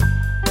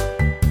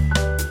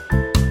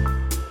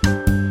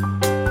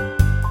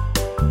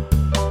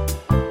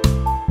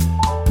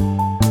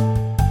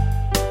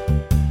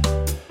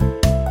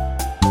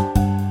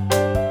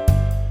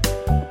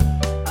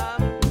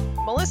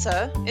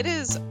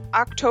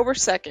October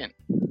 2nd.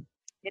 It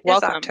is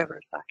Welcome October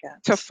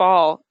 2nd. to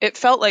fall. It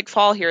felt like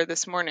fall here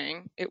this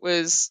morning. It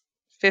was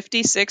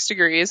 56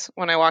 degrees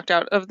when I walked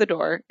out of the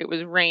door. It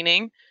was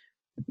raining.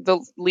 The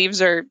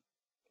leaves are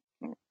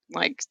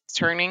like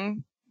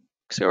turning,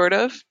 sort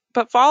of.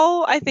 But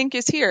fall, I think,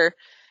 is here.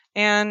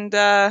 And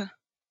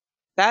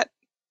that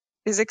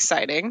is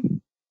exciting.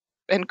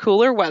 And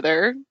cooler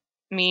weather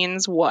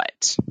means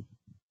what?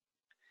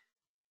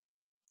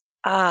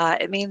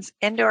 It means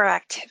indoor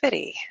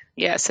activity.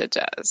 Yes, it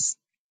does.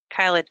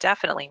 Kyle, it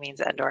definitely means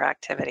indoor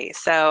activity.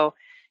 So,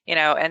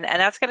 and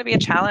that's going to be a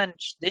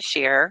challenge this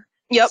year,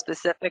 Yep.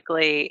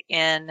 specifically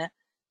in,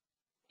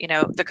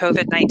 the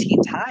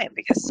COVID-19 time,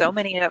 because so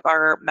many of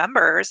our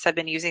members have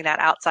been using that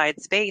outside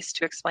space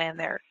to expand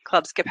their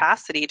club's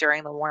capacity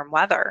during the warm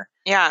weather.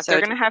 Yeah, So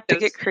they're going to have to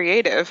get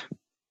creative.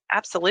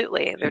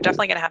 Absolutely. They're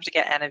definitely going to have to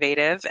get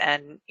innovative,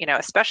 and,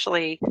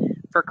 especially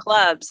for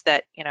clubs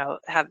that,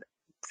 have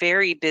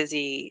very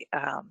busy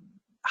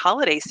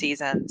holiday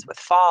seasons with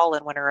fall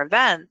and winter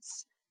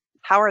events.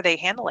 How are they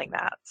handling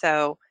that?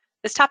 So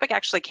this topic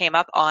actually came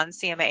up on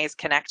CMA's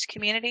Connect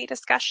community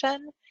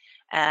discussion,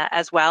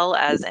 as well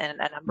as in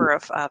a number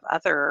of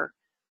other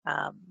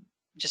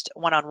just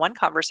one-on-one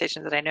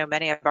conversations that I know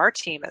many of our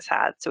team has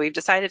had. So we've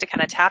decided to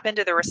kind of tap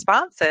into the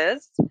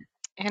responses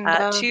from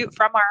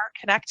our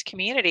Connect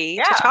community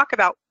to talk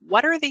about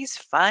what are these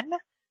fun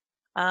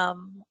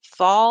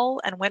fall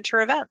and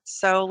winter events.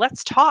 So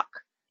let's talk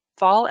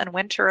fall and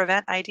winter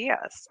event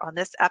ideas on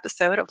this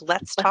episode of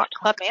Let's Talk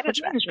Club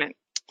Management.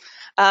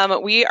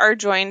 We are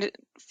joined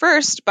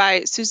first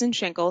by Susan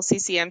Schenkel,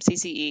 CCM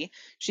CCE.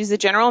 She's the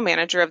general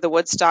manager of the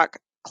Woodstock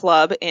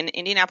Club in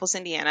Indianapolis,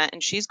 Indiana,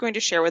 and she's going to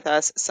share with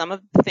us some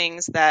of the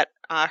things that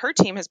her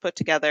team has put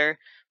together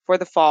for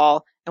the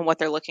fall and what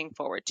they're looking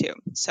forward to.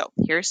 So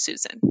here's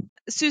Susan.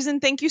 Susan,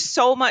 thank you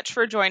so much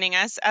for joining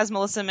us. As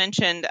Melissa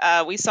mentioned,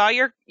 we saw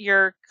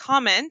your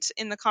comment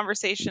in the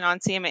conversation on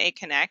CMA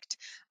Connect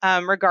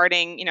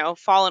regarding,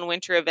 fall and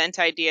winter event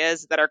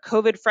ideas that are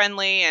COVID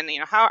friendly, and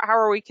how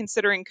are we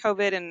considering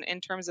COVID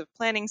in terms of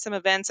planning some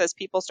events as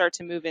people start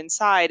to move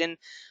inside. And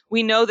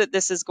we know that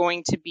this is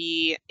going to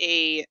be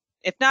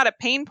if not a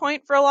pain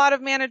point for a lot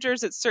of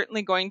managers, it's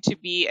certainly going to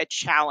be a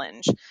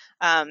challenge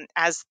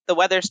as the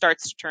weather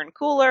starts to turn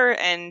cooler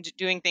and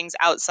doing things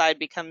outside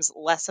becomes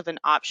less of an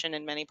option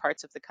in many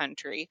parts of the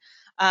country.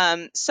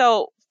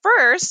 So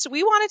first,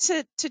 we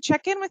wanted to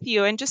check in with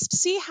you and just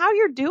see how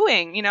you're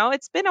doing.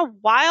 It's been a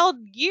wild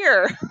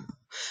year.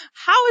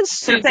 How is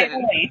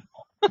Susan?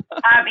 You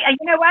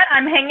know what?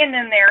 I'm hanging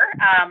in there.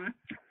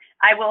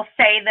 I will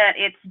say that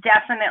it's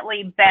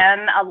definitely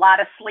been a lot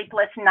of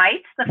sleepless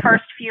nights the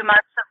first few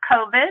months of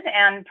COVID,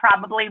 and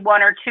probably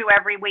one or two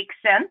every week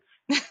since,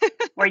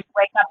 where you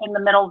wake up in the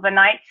middle of the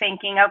night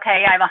thinking,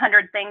 okay, I have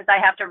 100 things I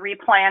have to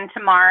replan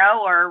tomorrow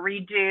or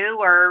redo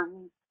or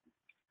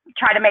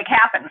try to make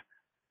happen.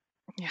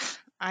 Yeah,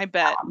 I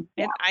bet.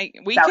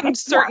 We can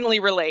certainly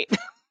relate.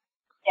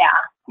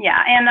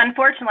 Yeah. And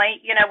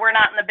unfortunately, we're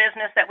not in the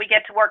business that we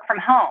get to work from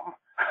home.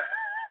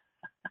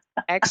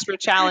 Extra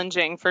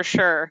challenging for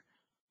sure.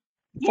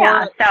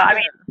 Yeah.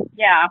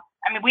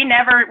 We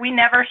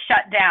never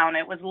shut down.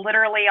 It was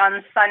literally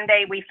on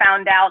Sunday we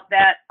found out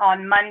that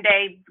on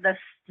Monday the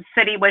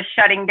city was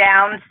shutting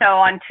down. So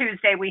on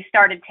Tuesday we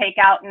started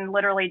takeout and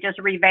literally just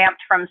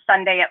revamped from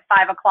Sunday at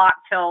 5:00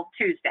 till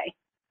Tuesday.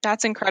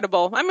 That's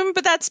incredible.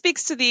 But that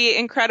speaks to the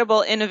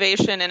incredible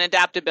innovation and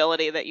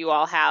adaptability that you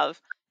all have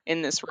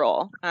in this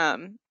role.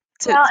 And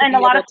a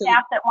lot of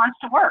staff that wants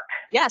to work.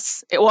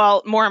 Yes.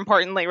 More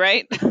importantly,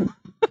 right?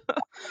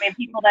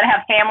 People that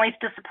have families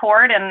to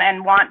support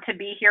and want to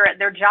be here at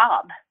their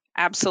job.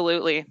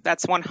 Absolutely.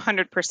 That's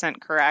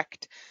 100%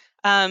 correct.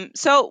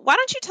 So why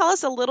don't you tell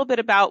us a little bit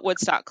about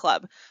Woodstock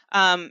Club?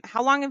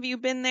 How long have you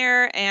been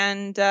there?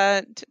 And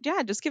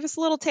just give us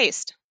a little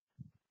taste.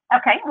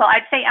 Okay. Well,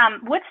 I'd say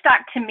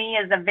Woodstock to me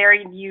is a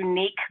very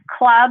unique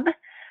club.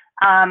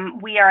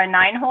 We are a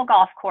 9-hole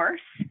golf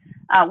course.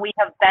 We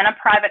have been a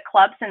private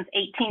club since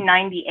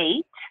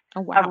 1898. Oh,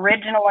 wow.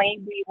 Originally,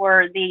 we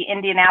were the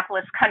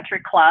Indianapolis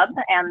Country Club,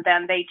 and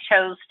then they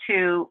chose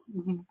to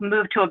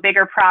move to a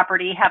bigger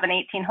property, have an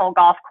 18-hole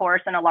golf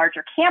course and a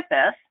larger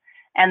campus.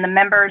 And the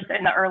members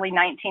in the early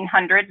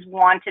 1900s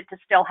wanted to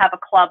still have a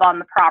club on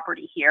the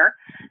property here.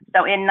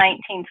 So in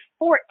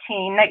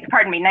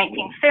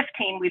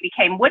 1915, we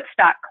became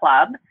Woodstock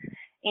Club.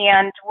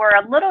 And we're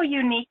a little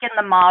unique in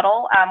the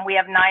model. We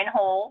have 9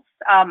 holes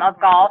of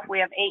golf. We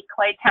have 8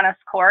 clay tennis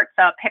courts,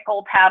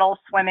 pickle, paddle,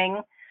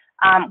 swimming.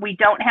 We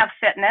don't have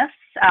fitness.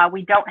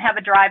 We don't have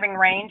a driving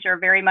range or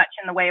very much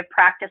in the way of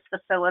practice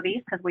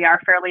facilities because we are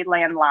fairly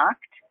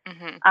landlocked.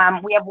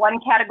 Mm-hmm. We have one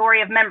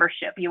category of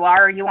membership. You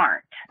are or you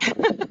aren't.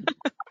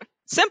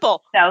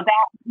 Simple. So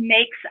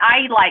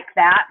I like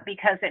that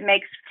because it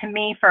makes, to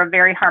me, for a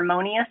very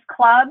harmonious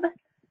club.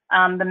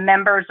 The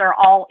members are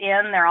all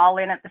in. They're all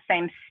in at the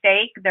same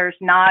stake. There's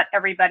not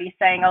everybody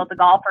saying, oh, the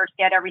golfers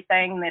get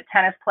everything, the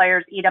tennis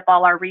players eat up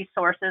all our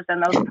resources,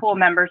 and those pool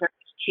members are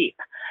cheap.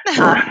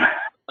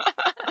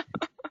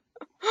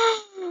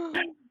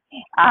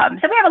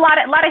 So we have a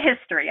lot of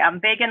history. I'm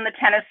big in the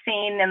tennis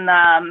scene in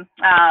the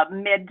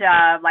mid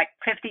like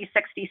 50s,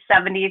 60s,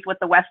 70s with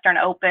the Western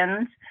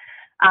Opens.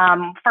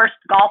 First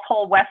golf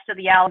hole west of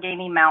the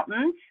Allegheny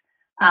Mountains.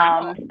 So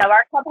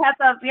our club has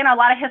a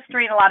lot of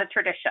history and a lot of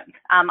tradition.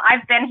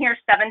 I've been here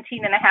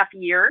 17 and a half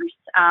years.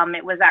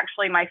 It was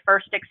actually my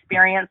first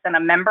experience in a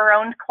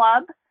member-owned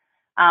club.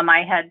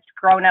 I had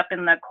grown up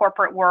in the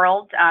corporate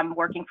world,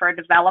 working for a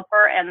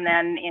developer, and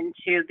then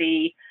into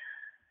the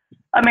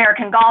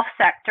American golf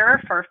sector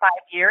for 5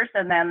 years.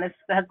 And then this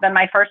has been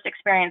my first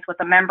experience with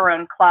a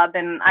member-owned club.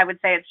 And I would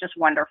say it's just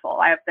wonderful.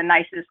 I have the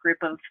nicest group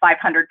of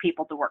 500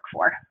 people to work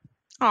for.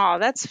 Oh,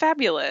 that's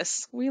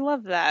fabulous. We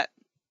love that.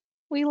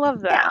 We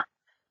love that. Yeah.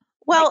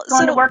 Well,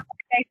 Going to so work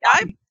every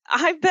day.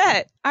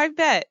 I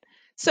bet.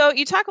 So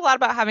you talk a lot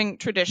about having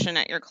tradition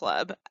at your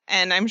club,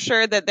 and I'm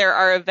sure that there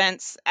are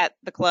events at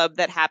the club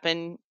that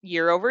happen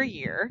year over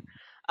year.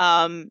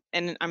 And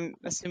I'm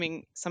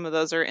assuming some of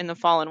those are in the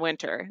fall and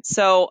winter.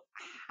 So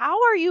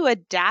how are you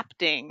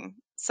adapting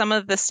some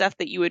of the stuff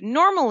that you would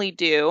normally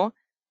do,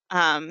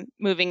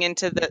 moving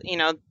into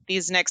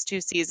these next two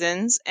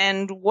seasons,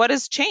 and what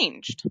has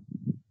changed?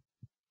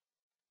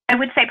 I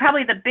would say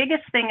probably the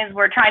biggest thing is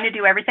we're trying to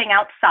do everything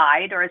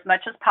outside or as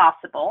much as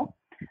possible.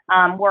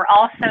 We're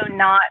also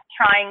not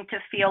trying to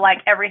feel like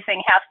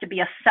everything has to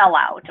be a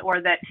sellout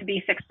or that to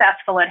be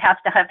successful, it has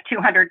to have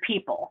 200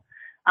 people.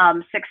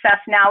 Success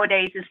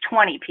nowadays is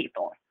 20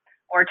 people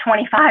or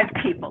 25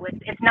 people.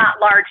 It's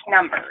not large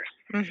numbers.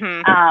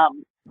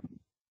 Mm-hmm.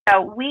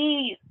 So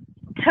we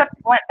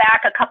went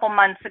back a couple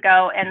months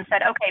ago and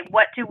said, okay,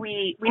 what do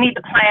we need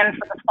to plan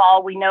for the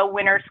fall. We know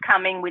winter's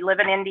coming. We live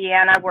in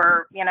Indiana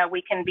where,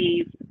 we can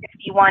be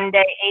 50 one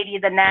day, 80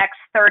 the next,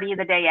 30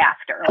 the day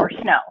after, or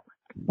snow.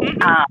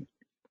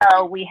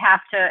 So we had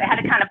to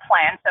kind of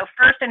plan. So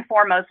first and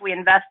foremost, we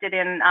invested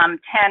in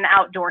 10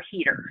 outdoor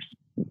heaters,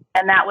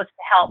 and that was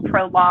to help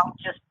prolong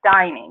just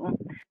dining.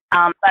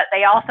 But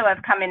they also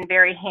have come in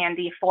very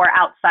handy for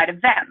outside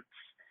events.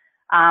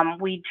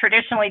 We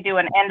traditionally do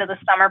an end of the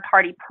summer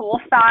party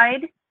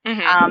poolside.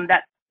 Mm-hmm.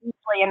 That's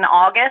usually in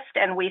August,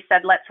 and we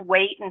said let's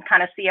wait and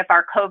kind of see if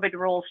our COVID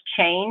rules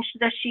changed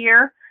this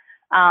year.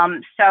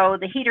 So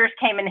the heaters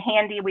came in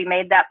handy. We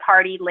made that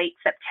party late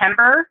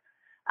September.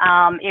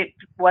 It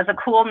was a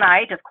cool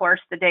night. Of course,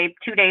 2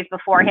 days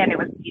beforehand, it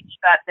was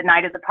the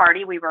night of the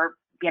party. We were,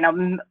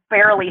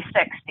 barely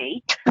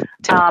 60. But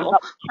we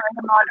turned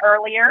them on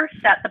earlier,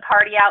 set the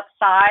party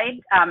outside,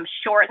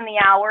 shortened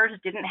the hours,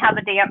 didn't have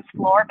a dance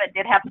floor, but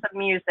did have some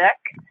music,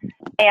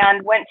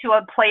 and went to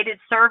a plated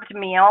served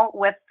meal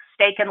with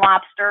steak and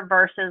lobster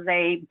versus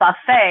a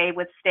buffet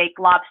with steak,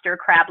 lobster,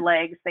 crab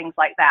legs, things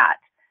like that.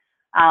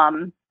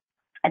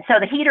 And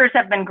so the heaters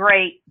have been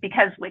great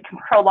because it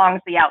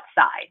prolongs the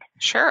outside.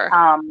 Sure.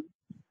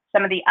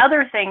 Some of the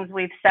other things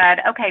we've said,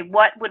 okay,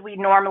 what would we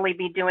normally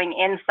be doing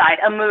inside?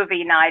 A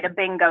movie night, a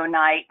bingo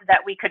night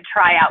that we could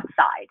try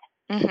outside.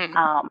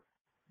 Mm-hmm.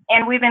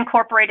 And we've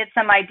incorporated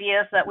some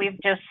ideas that we've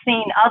just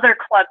seen other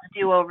clubs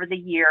do over the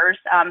years,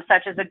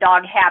 such as a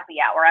dog happy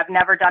hour. I've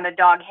never done a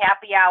dog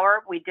happy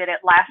hour. We did it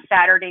last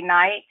Saturday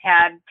night,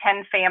 had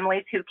 10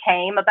 families who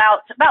came,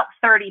 about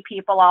 30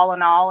 people all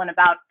in all, and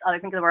I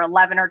think there were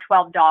 11 or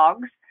 12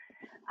 dogs.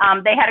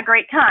 They had a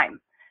great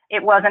time.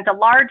 It wasn't a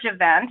large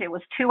event. It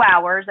was 2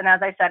 hours. And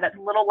as I said, it's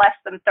a little less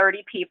than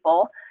 30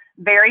 people,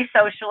 very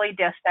socially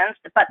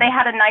distanced, but they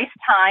had a nice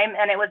time.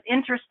 And it was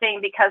interesting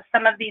because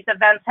some of these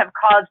events have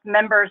caused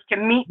members to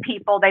meet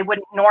people they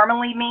wouldn't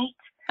normally meet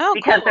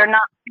because cool. They're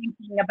not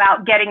thinking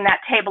about getting that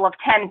table of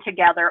 10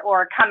 together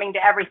or coming to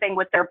everything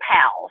with their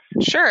pals.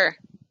 Sure.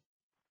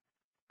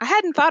 I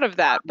hadn't thought of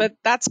that, but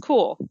that's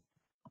cool.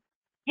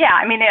 Yeah.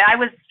 I mean,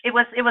 it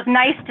was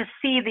nice to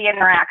see the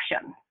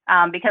interaction.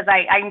 Because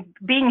I'm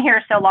being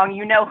here so long, who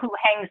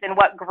hangs in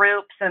what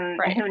groups and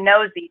who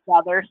knows each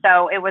other.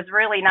 So it was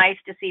really nice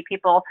to see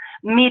people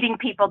meeting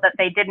people that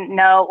they didn't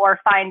know or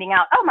finding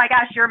out, oh my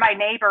gosh, you're my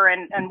neighbor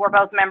and we're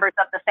both members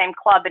of the same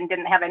club and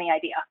didn't have any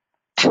idea.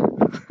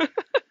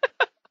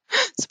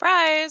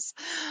 Surprise.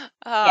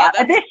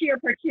 This year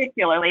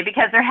particularly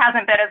because there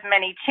hasn't been as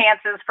many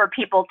chances for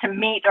people to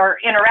meet or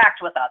interact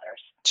with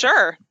others.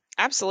 Sure,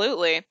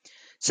 absolutely.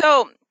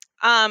 So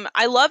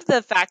I love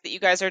the fact that you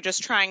guys are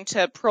just trying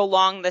to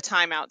prolong the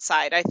time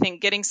outside. I think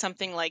getting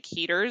something like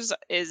heaters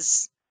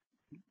is,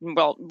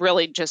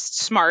 really just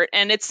smart.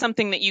 And it's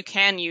something that you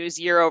can use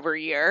year over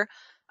year.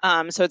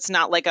 So it's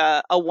not like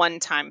a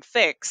one-time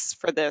fix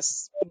for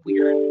this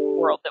weird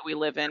world that we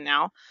live in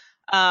now.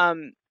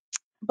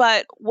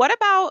 But what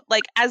about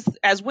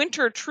as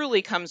winter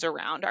truly comes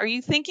around, are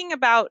you thinking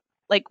about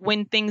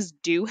when things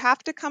do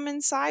have to come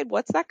inside,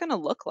 what's that going to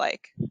look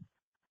like?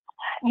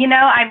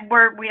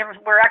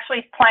 We're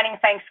actually planning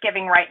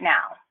Thanksgiving right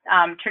now.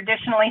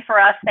 Traditionally for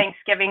us,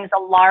 Thanksgiving's a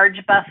large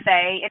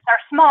buffet. It's our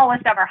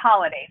smallest of our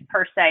holidays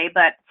per se,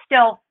 but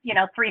still,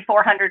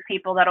 300-400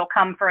 people that'll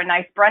come for a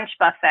nice brunch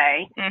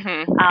buffet.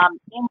 Mm-hmm.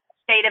 In the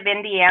state of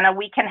Indiana,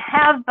 we can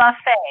have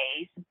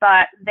buffets,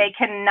 but they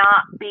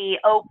cannot be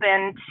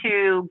open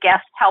to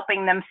guests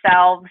helping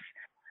themselves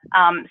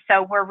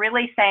So we're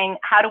really saying,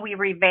 how do we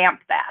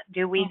revamp that?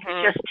 Do we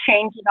Mhm. just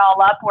change it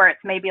all up where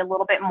it's maybe a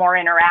little bit more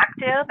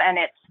interactive and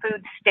it's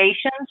food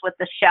stations with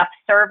the chef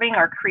serving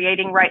or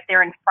creating right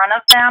there in front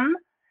of them,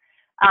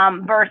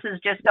 versus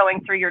just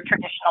going through your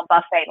traditional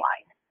buffet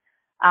line?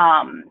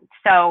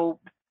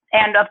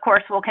 And of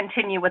course, we'll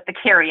continue with the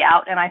carry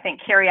out. And I think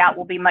carry out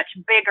will be much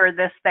bigger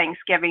this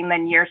Thanksgiving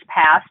than years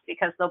past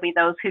because there'll be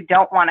those who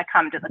don't want to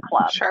come to the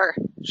club.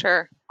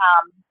 Sure.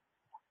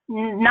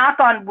 Knock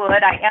on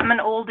wood, I am an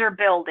older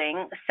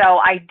building, so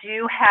I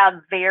do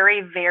have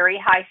very, very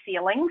high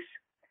ceilings.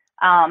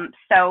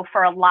 So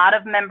for a lot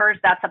of members,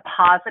 that's a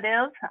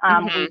positive.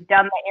 Mhm. We've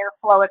done the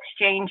airflow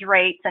exchange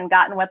rates and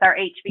gotten with our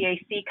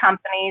HVAC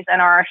companies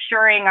and are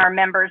assuring our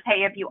members,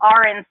 hey, if you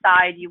are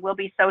inside, you will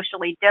be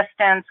socially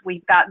distanced.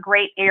 We've got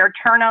great air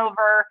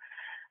turnover.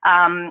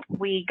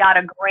 We got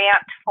a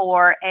grant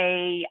for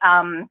a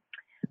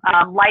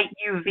light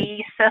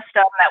UV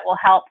system that will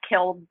help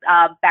kill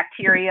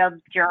bacteria,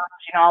 germs,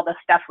 all the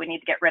stuff we need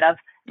to get rid of.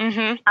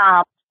 Mhm.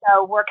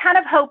 So we're kind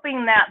of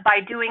hoping that by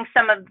doing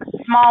some of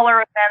the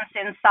smaller events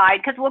inside,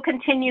 because we'll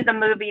continue the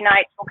movie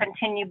nights, we'll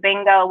continue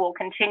bingo, we'll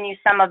continue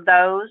some of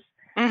those.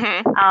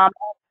 Mhm.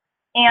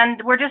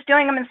 And we're just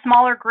doing them in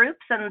smaller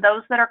groups, and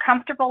those that are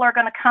comfortable are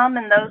going to come,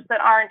 and those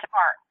that aren't.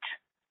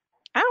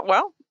 Oh,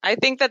 well, I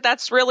think that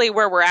that's really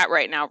where we're at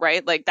right now,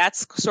 right? Like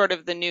that's sort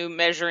of the new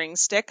measuring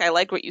stick. I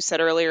like what you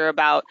said earlier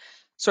about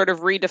sort of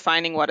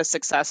redefining what a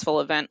successful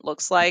event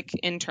looks like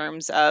in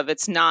terms of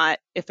it's not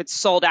if it's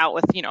sold out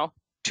with,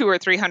 2 or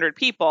 300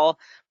 people,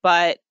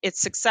 but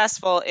it's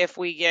successful if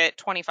we get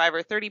 25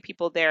 or 30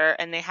 people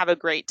there and they have a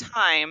great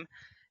time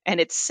and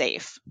it's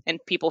safe and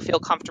people feel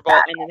comfortable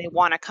and then they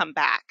want to come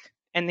back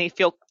and they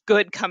feel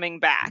good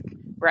coming back,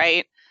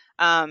 right?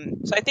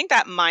 So I think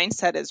that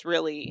mindset is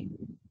really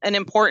an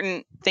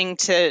important thing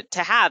to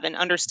have and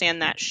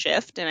understand that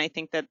shift. And I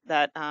think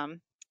that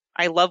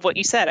I love what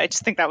you said. I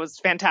just think that was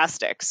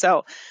fantastic.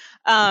 So,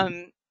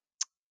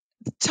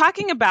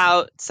 talking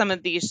about some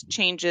of these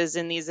changes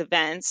in these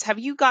events, have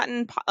you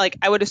gotten, like,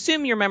 I would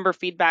assume your member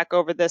feedback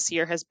over this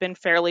year has been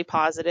fairly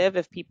positive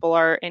if people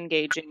are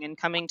engaging and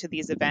coming to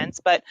these events,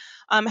 but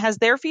has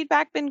their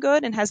feedback been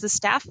good and has the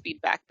staff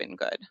feedback been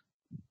good?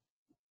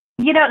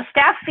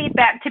 Staff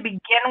feedback to begin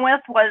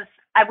with was,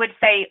 I would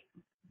say,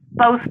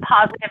 both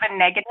positive and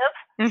negative.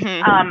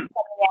 Mm-hmm. From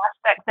the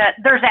aspect that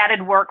there's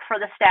added work for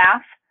the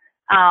staff.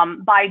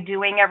 By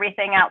doing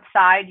everything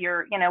outside,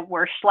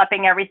 we're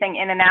schlepping everything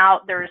in and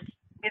out. There's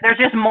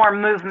just more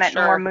movement,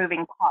 Sure. more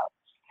moving parts.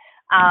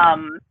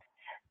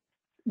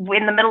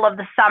 In the middle of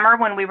the summer,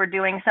 when we were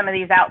doing some of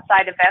these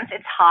outside events,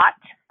 it's hot,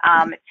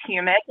 it's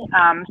humid,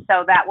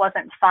 so that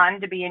wasn't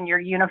fun to be in your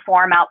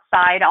uniform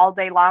outside all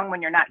day long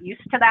when you're not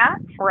used to that.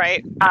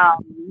 Right.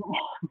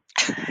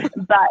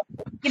 But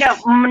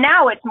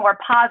now it's more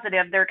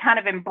positive. They're kind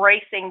of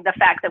embracing the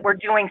fact that we're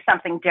doing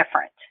something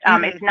different.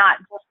 It's not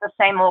just the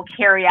same old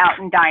carry out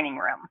and dining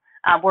room.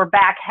 We're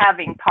back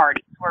having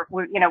parties.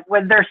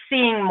 Where they're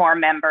seeing more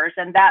members,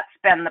 and that's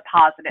been the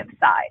positive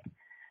side.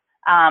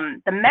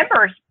 The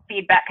members'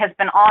 feedback has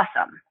been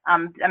awesome.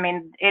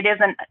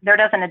 There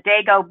doesn't a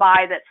day go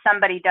by that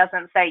somebody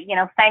doesn't say,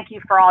 thank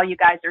you for all you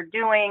guys are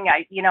doing.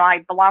 I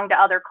belong to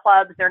other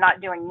clubs. They're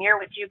not doing near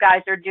what you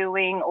guys are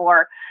doing,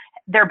 or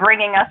they're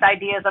bringing us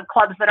ideas of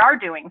clubs that are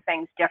doing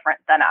things different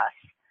than us.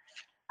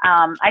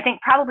 I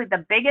think probably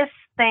the biggest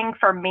thing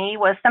for me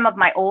was some of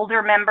my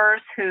older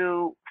members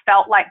who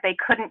felt like they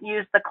couldn't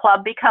use the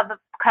club because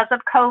of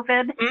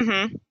COVID.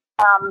 Mm-hmm.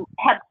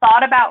 Had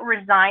thought about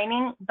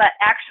resigning, but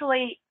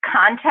actually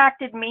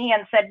contacted me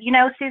and said,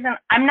 Susan,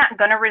 I'm not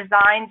going to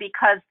resign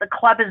because the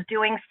club is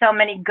doing so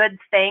many good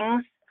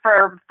things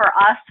for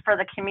us, for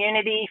the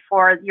community,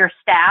 for your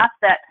staff,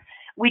 that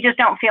we just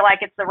don't feel like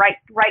it's the right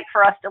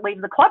for us to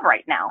leave the club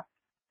right now.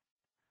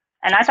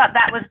 And I thought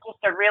that was just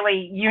a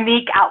really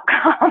unique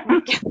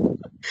outcome.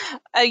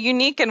 A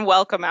unique and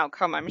welcome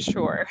outcome, I'm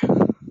sure.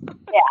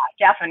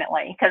 Yeah,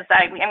 definitely. Because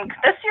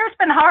this year's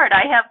been hard.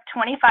 I have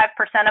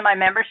 25% of my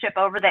membership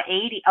over the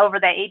age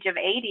of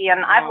 80,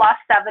 and I've lost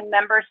 7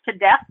 members to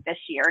death this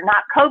year.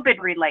 Not COVID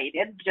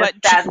related, just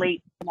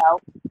sadly,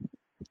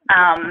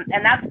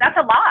 and that's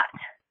a lot.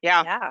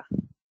 Yeah,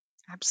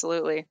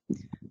 absolutely.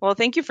 Well,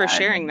 thank you for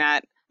sharing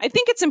that. I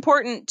think it's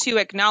important to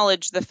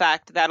acknowledge the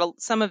fact that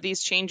some of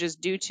these changes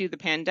due to the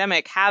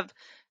pandemic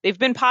they've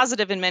been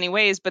positive in many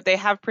ways, but they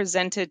have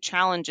presented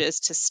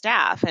challenges to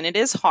staff, and it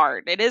is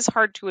hard. It is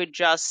hard to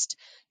adjust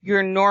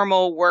your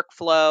normal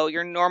workflow,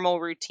 your normal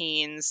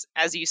routines.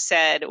 As you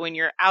said, when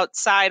you're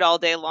outside all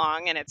day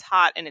long and it's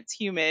hot and it's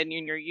humid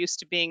and you're used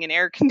to being in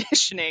air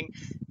conditioning,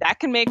 that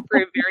can make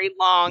for a very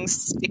long,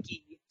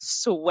 sticky,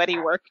 sweaty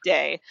work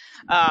day.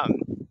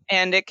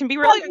 And it can be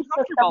really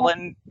uncomfortable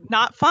and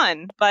not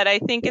fun, but I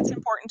think it's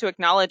important to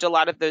acknowledge a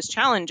lot of those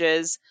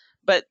challenges,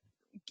 but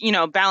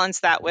balance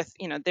that with,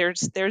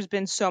 there's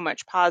been so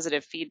much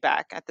positive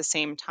feedback at the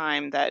same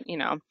time that,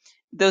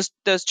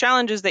 those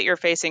challenges that you're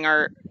facing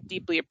are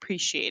deeply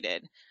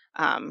appreciated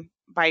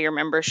by your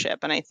membership.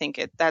 And I think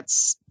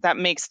that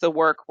makes the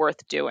work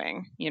worth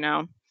doing,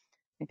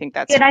 I think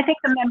that's. And I think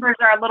the members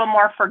are a little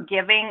more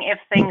forgiving if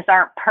things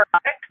aren't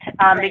perfect,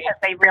 because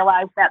they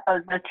realize that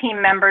the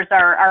team members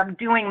are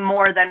doing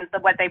more than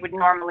what they would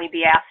normally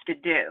be asked to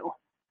do.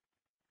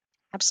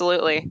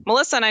 Absolutely.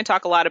 Melissa and I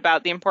talk a lot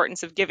about the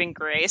importance of giving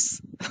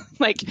grace,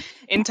 like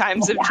in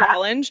times of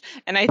challenge.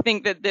 And I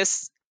think that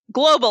this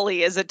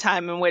globally is a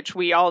time in which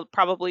we all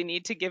probably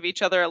need to give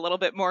each other a little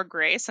bit more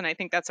grace. And I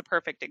think that's a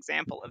perfect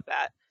example of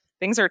that.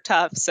 Things are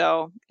tough,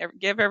 so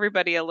give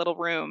everybody a little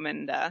room,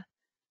 and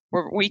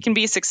we can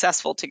be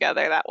successful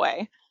together that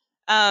way.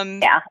 Yeah,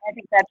 I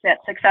think that's it.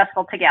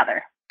 Successful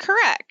together.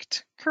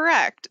 Correct.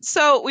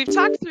 So we've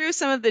talked through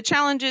some of the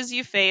challenges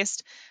you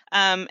faced,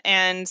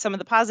 and some of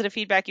the positive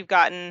feedback you've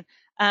gotten.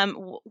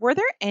 Were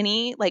there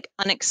any like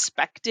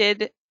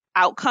unexpected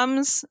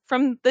outcomes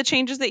from the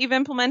changes that you've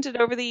implemented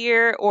over the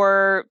year,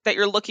 or that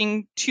you're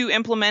looking to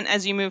implement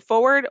as you move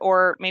forward,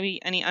 or maybe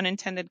any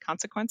unintended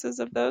consequences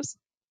of those?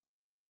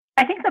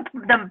 I think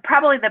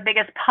probably the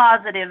biggest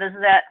positive is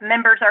that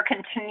members are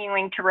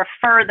continuing to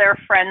refer their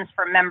friends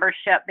for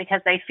membership because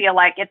they feel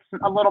like it's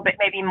a little bit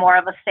maybe more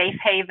of a safe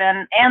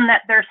haven, and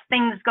that there's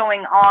things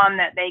going on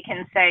that they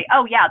can say,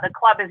 oh yeah, the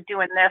club is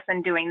doing this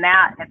and doing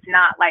that. It's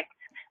not like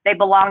they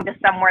belong to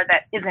somewhere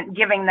that isn't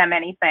giving them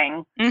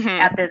anything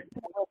at this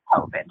with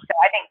COVID. So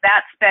I think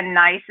that's been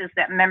nice, is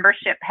that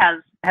membership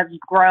has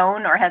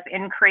grown or has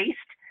increased.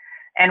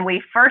 And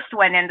we first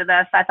went into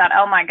this, I thought,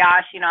 oh my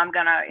gosh,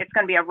 it's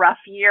going to be a rough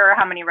year.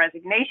 How many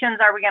resignations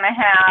are we going to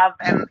have?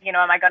 And,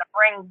 am I going to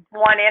bring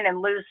one in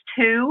and lose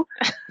two?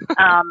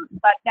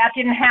 But that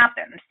didn't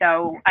happen.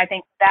 So I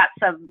think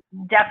that's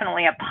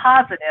definitely a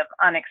positive,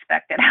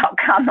 unexpected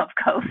outcome of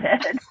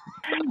COVID.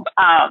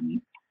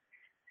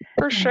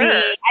 For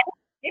sure.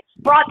 It's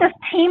brought this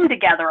team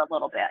together a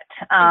little bit,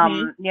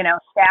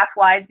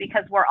 staff-wise,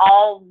 because we're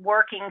all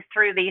working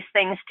through these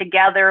things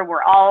together.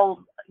 We're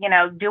all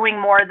doing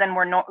more than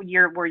we're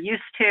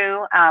used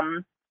to.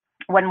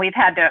 When we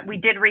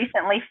did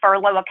recently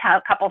furlough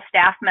a couple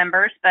staff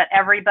members, but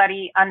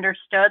everybody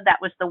understood that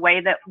was the way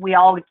that we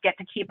all get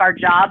to keep our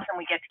jobs and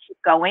we get to keep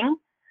going.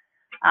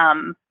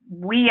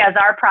 We, as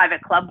our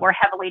private club, we're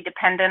heavily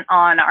dependent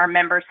on our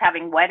members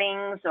having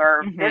weddings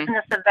or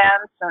business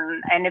events,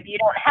 and if you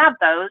don't have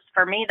those,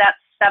 for me, that's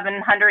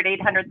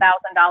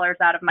 $700,000-$800,000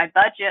 out of my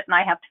budget, and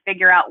I have to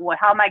figure out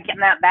how am I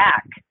getting that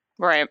back?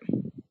 Right.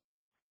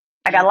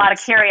 I got a lot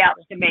of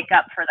carryouts to make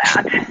up for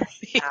that.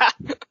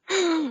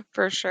 Yeah,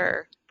 for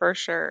sure.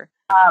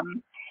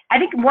 I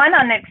think one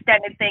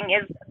unextended thing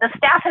is the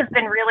staff has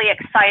been really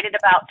excited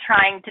about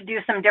trying to do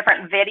some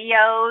different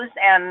videos.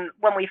 And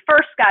when we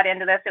first got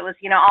into this, it was,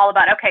 all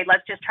about, okay,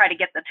 let's just try to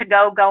get the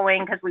to-go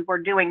going, because we were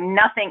doing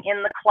nothing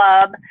in the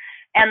club.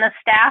 And the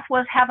staff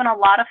was having a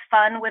lot of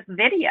fun with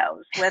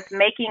videos, with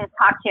making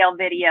cocktail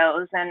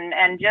videos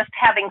and just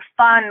having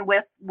fun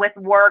with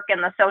work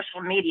and the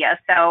social media.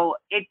 So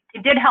it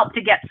did help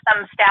to get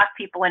some staff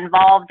people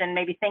involved and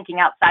maybe thinking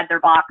outside their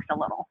box a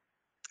little.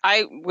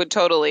 I would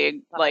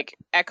totally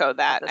echo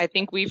that. I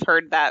think we've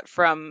heard that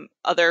from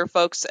other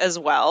folks as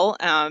well.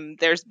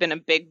 There's been a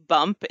big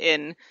bump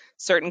in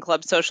certain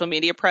clubs' social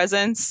media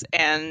presence,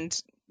 and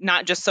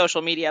not just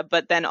social media,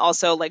 but then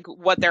also like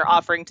what they're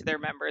offering to their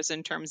members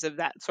in terms of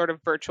that sort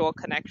of virtual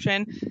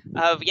connection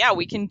of, yeah,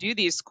 we can do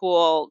these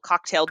cool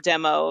cocktail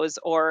demos,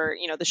 or,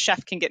 the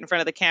chef can get in front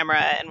of the camera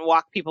and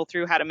walk people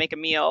through how to make a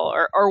meal,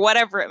 or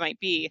whatever it might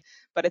be.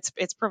 But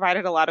it's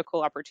provided a lot of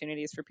cool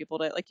opportunities for people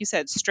to, like you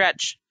said,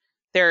 stretch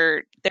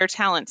their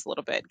talents a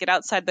little bit, get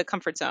outside the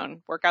comfort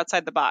zone, work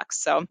outside the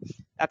box. So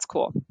that's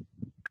cool.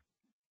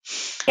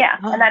 Yeah,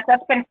 and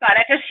that's been fun.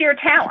 And just sheer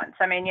talents.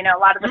 I mean, a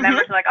lot of the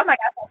members are like, oh my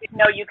gosh, I didn't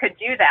know you could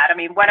do that. I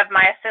mean, one of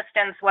my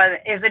assistants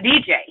is a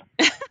DJ.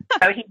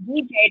 So he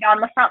DJ'd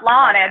on the front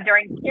lawn and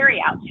during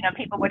carryouts.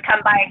 People would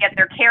come by and get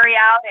their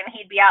carryout, and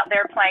he'd be out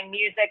there playing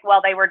music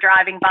while they were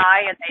driving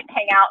by, and they'd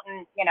hang out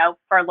and,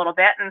 for a little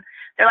bit. And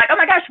they're like, oh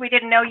my gosh, we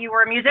didn't know you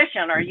were a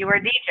musician or you were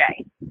a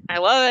DJ. I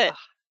love it.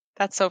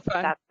 That's so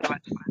fun. That's so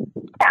much fun.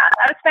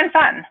 Yeah, it's been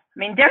fun. I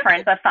mean,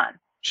 different, but fun.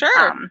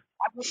 Sure.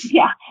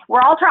 Yeah,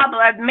 we're all probably,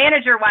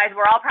 manager-wise,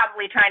 we're all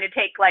probably trying to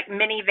take like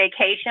mini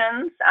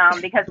vacations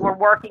because we're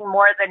working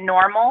more than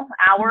normal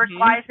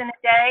hours-wise in a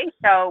day.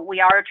 So we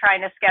are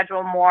trying to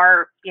schedule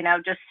more,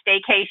 just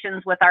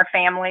staycations with our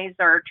families,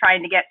 or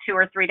trying to get 2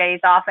 or 3 days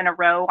off in a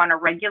row on a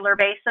regular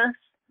basis.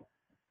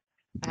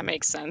 That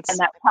makes sense. And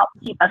that helps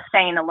keep us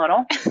sane a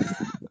little.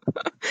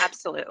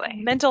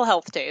 Absolutely. Mental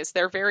health days,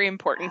 they're very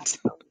important.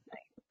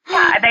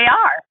 Yeah, they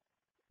are.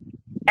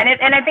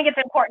 And I think it's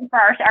important for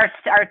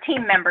our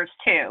team members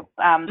too.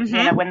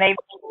 When they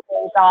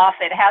days off,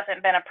 it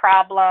hasn't been a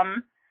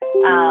problem.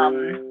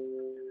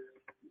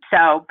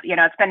 So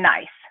it's been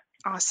nice.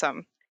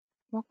 Awesome.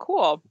 Well,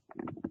 cool.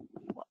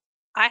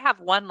 I have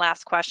one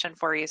last question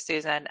for you,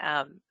 Susan.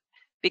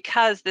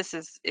 Because this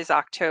is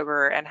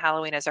October and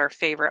Halloween is our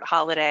favorite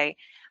holiday,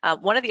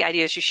 one of the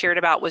ideas you shared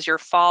about was your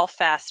Fall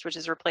Fest, which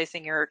is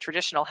replacing your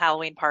traditional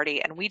Halloween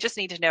party. And we just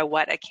need to know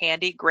what a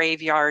candy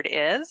graveyard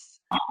is.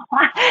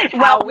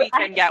 How we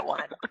can get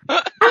one.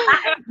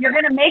 You're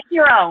going to make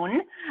your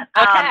own.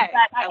 Okay.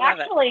 But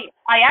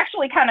I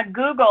actually kind of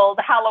Googled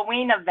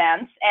Halloween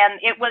events, and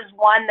it was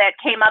one that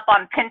came up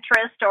on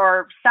Pinterest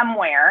or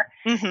somewhere.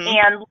 Mm-hmm.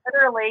 And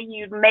literally,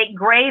 you make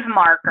grave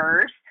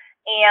markers.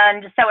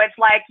 And so it's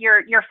like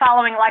you're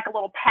following like a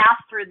little path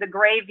through the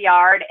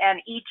graveyard, and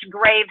each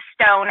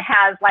gravestone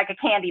has like a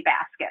candy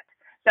basket.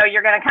 So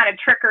you're going to kind of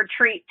trick or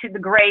treat to the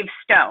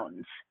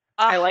gravestones.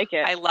 I like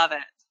it. I love it.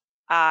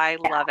 I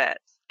love it.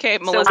 Okay,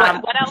 So Melissa.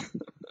 what else?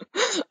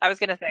 I was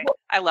going to say,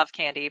 I love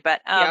candy,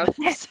 but Yeah.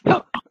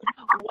 so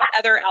what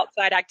other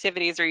outside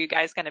activities are you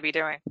guys going to be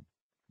doing?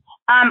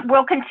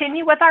 We'll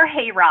continue with our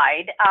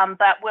hayride,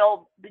 but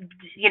we'll,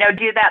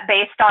 do that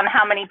based on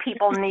how many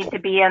people need to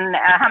be in,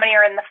 how many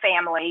are in the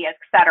family, et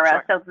cetera.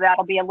 Sure. So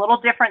that'll be a little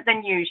different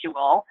than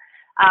usual.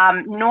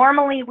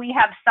 Normally we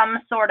have some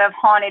sort of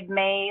haunted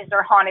maze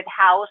or haunted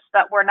house,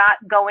 but we're not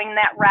going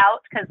that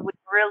route because we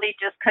really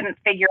just couldn't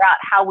figure out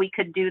how we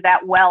could do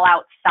that well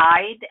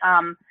outside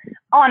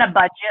on a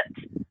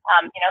budget.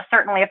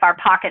 Certainly if our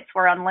pockets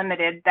were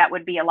unlimited, that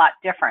would be a lot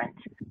different.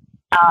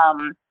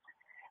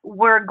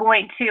 We're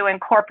going to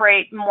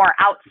incorporate more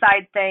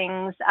outside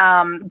things,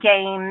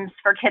 games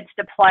for kids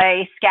to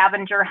play,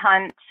 scavenger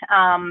hunt.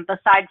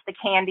 Besides the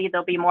candy,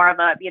 there'll be more of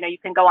a, you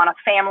can go on a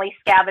family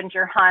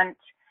scavenger hunt.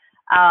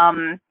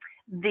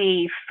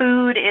 The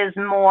food is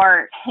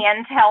more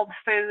handheld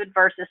food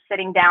versus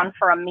sitting down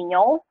for a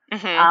meal.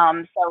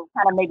 Mm-hmm. So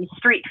kind of maybe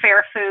street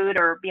fair food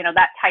or,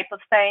 that type of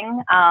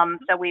thing.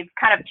 So we've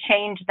kind of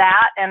changed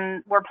that,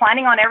 and we're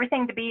planning on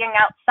everything to being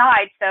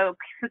outside. So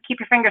keep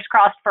your fingers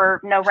crossed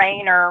for no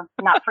rain or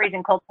not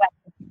freezing cold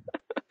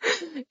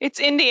weather. It's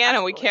Indiana.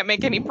 Absolutely. We can't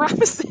make any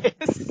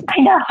promises.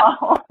 I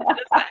know.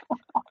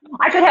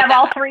 I could have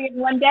all three in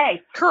one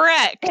day.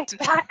 Correct.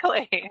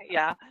 Exactly.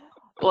 Yeah.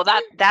 Well,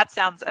 that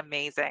sounds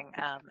amazing,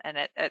 and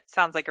it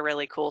sounds like a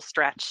really cool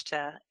stretch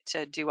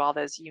to do all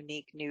those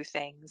unique new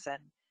things, and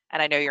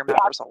I know your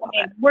members will love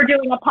it. We're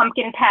doing a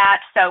pumpkin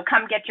patch, so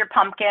come get your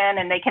pumpkin,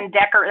 and they can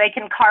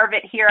carve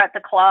it here at the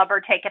club or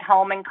take it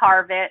home and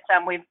carve it.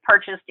 We've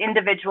purchased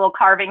individual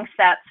carving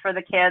sets for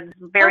the kids,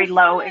 very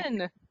low.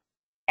 Fun.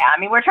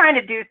 Yeah, we're trying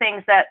to do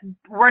things that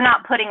we're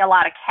not putting a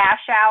lot of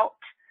cash out,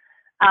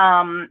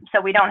 so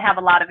we don't have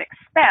a lot of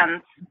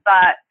expense,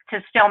 but to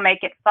still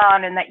make it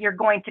fun, and that you're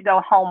going to go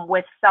home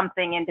with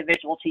something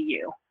individual to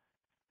you.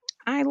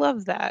 I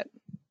love that.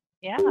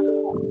 Yeah.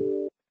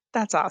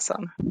 That's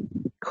awesome.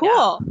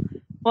 Cool.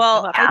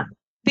 Well, I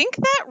think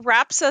that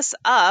wraps us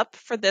up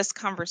for this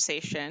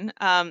conversation.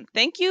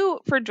 Thank you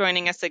for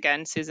joining us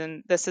again,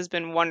 Susan. This has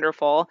been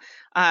wonderful.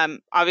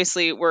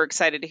 Obviously, we're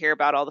excited to hear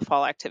about all the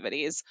fall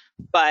activities,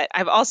 but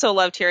I've also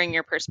loved hearing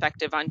your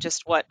perspective on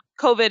just what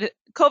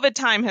COVID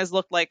time has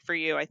looked like for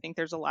you. I think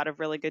there's a lot of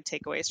really good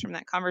takeaways from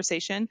that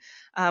conversation.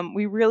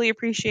 We really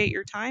appreciate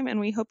your time, and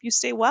we hope you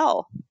stay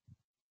well.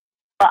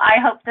 Well,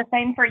 I hope the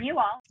same for you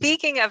all.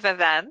 Speaking of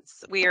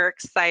events, we are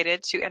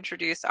excited to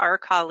introduce our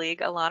colleague,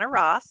 Alana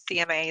Ross,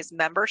 CMA's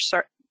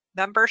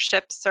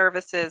Membership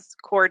Services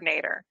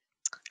Coordinator.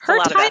 Her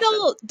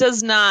title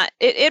does not,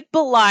 it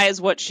belies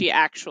what she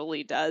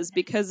actually does,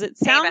 because it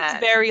sounds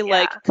very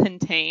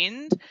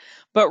contained,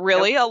 but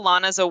really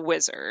Alana's a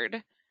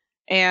wizard.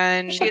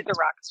 And she's a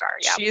rock star.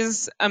 Yeah.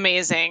 She's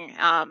amazing.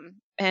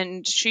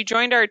 And she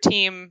joined our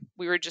team.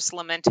 We were just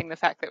lamenting the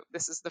fact that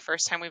this is the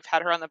first time we've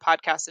had her on the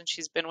podcast, and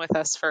she's been with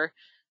us for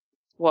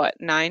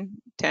 9-10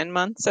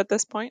 months at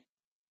this point?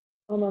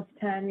 Almost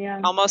 10,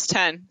 yeah. Almost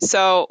 10.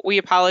 So we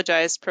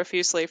apologize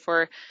profusely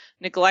for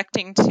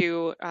neglecting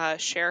to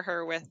share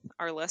her with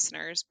our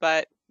listeners,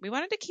 but we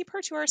wanted to keep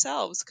her to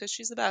ourselves because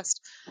she's the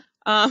best.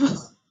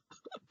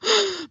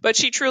 But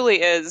she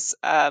truly is.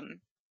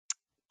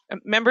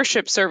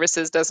 Membership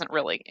services doesn't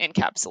really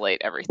encapsulate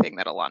everything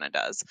that Alana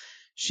does.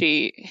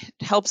 She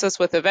helps us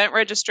with event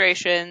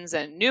registrations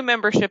and new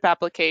membership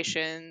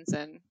applications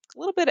and a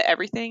little bit of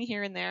everything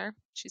here and there.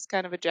 She's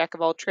kind of a jack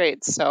of all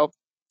trades. So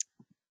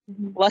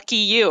lucky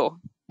you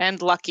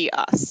and lucky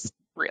us,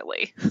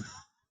 really.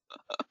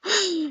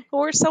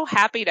 We're so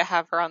happy to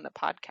have her on the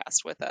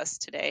podcast with us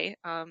today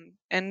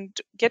and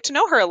get to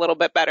know her a little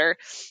bit better.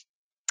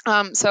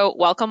 So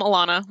welcome,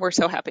 Alana. We're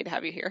so happy to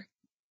have you here.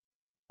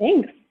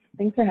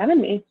 Thanks for having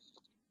me.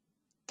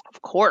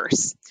 Of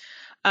course.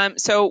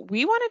 So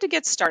we wanted to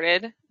get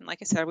started. And like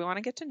I said, we want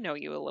to get to know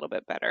you a little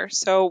bit better.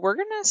 So we're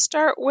going to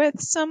start with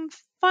some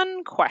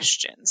fun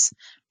questions.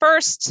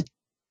 First,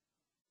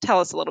 tell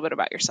us a little bit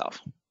about yourself.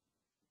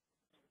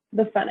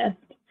 The funnest.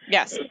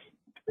 Yes.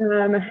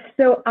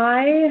 So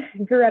I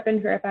grew up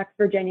in Fairfax,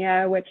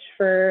 Virginia, which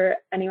for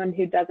anyone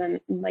who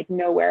doesn't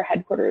know where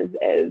headquarters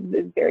is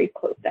very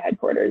close to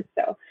headquarters.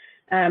 So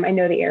I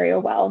know the area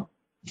well.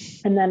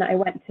 And then I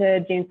went to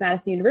James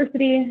Madison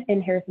University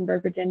in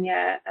Harrisonburg,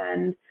 Virginia,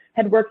 and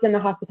had worked in the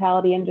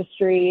hospitality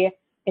industry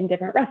in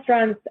different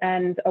restaurants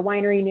and a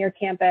winery near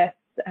campus.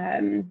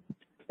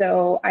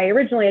 So I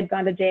originally had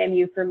gone to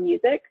JMU for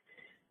music,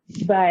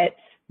 but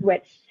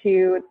switched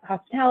to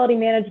hospitality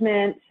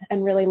management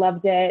and really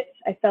loved it.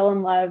 I fell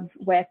in love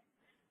with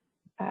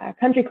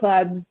country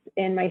clubs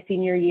in my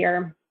senior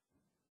year,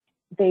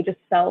 they just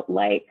felt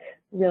like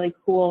really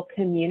cool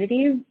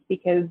communities,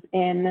 because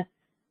in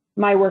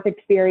my work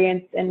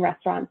experience in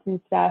restaurants and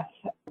stuff,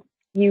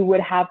 you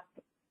would have,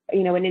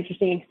 you know, an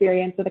interesting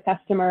experience with a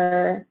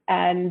customer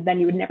and then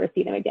you would never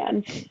see them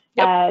again.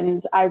 Yep.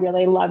 And I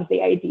really loved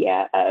the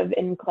idea of,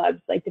 in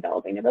clubs, like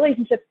developing the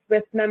relationships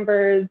with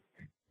members.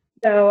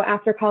 So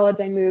after college,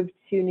 I moved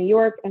to New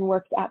York and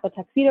worked at the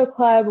Tuxedo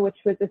Club, which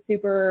was a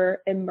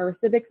super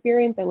immersive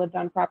experience. I lived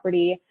on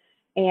property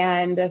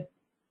and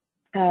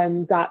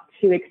got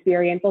to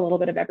experience a little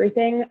bit of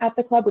everything at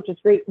the club, which is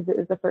great because it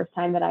was the first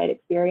time that I had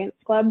experienced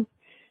clubs.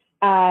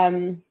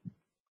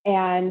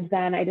 And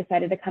then I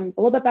decided to come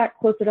a little bit back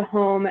closer to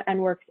home and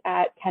worked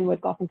at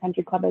Kenwood Golf and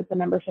Country Club as the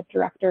membership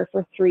director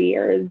for 3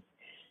 years.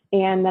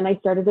 And then I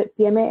started at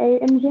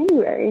CMAA in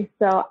January.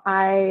 So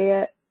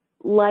I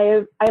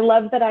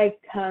love that I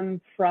come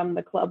from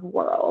the club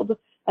world.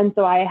 And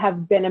so I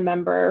have been a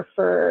member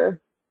for,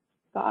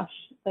 gosh,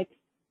 like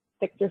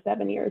 6 or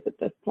 7 years at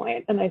this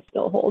point, and I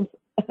still hold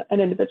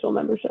an individual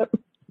membership.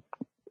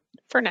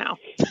 For now.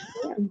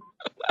 Yeah.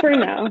 For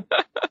now.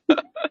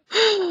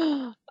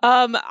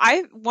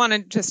 I want to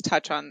just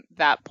touch on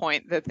that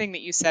point, the thing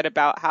that you said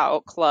about how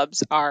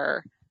clubs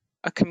are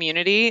a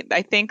community.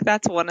 I think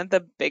that's one of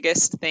the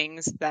biggest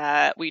things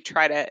that we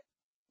try to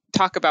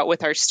talk about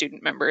with our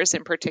student members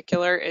in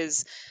particular,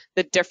 is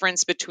the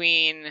difference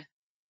between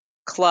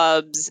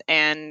clubs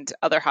and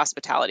other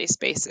hospitality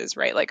spaces,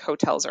 right? Like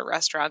hotels or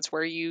restaurants,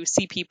 where you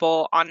see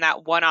people on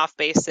that one-off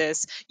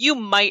basis. You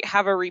might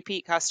have a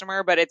repeat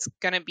customer, but it's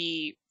going to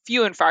be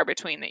few and far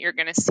between that you're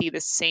going to see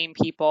the same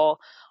people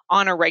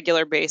on a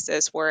regular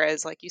basis.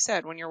 Whereas, like you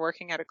said, when you're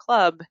working at a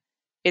club,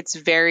 it's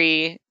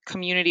very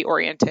community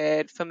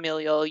oriented,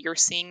 familial. You're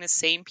seeing the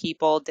same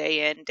people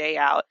day in, day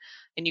out,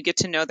 and you get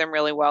to know them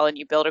really well, and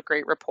you build a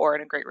great rapport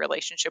and a great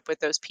relationship with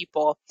those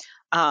people.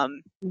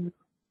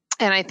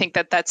 And I think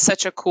that that's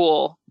such a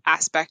cool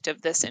aspect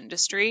of this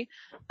industry.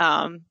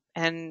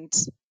 And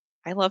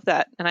I love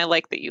that. And I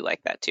like that you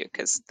like that too,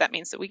 because that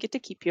means that we get to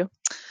keep you.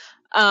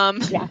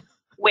 Yeah.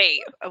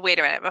 Wait a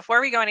minute.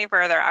 Before we go any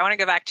further, I want to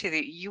go back to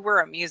you were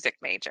a music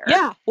major.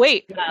 Yeah.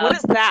 Wait, what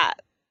is that?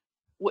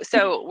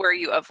 So were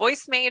you a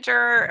voice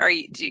major?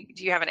 Do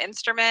you have an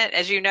instrument?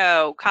 As you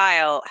know,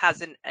 Kyle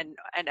has an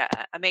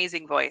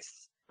amazing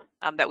voice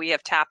that we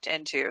have tapped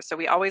into. So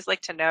we always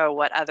like to know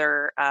what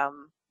other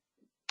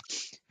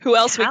who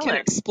else we can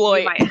exploit.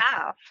 You might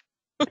have.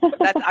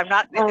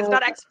 It's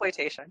not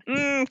exploitation.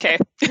 Okay.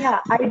 Yeah,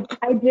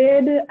 I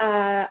did.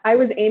 I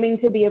was aiming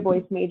to be a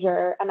voice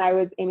major, and I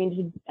was aiming to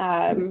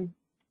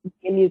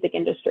be a music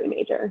industry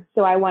major.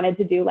 So I wanted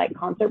to do like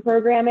concert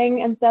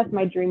programming and stuff.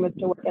 My dream was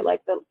to work at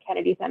like the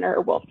Kennedy Center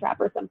or Wolf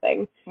Trap or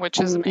something, which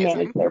is amazing.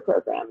 Manage their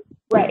program.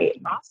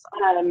 Right.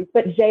 Awesome.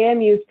 But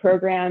JMU's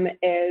program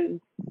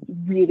is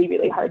really,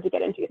 really hard to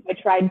get into. So I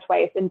tried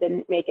twice and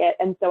didn't make it.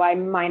 And so I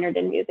minored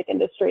in music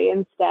industry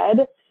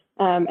instead,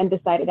 and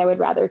decided I would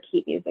rather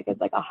keep music as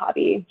like a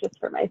hobby just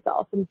for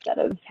myself instead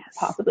of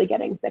possibly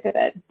getting sick of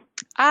it.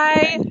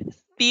 I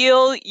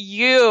feel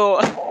you.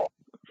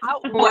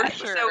 For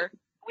sure. So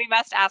we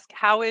must ask,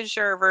 how is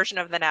your version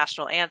of the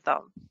national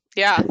anthem?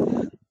 Yeah.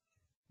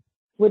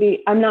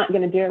 I'm not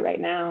going to do it right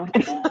now.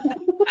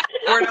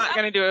 We're not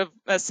going to do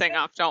a sing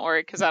off. Don't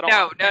worry, because I don't.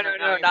 No,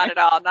 not at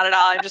all. Not at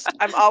all.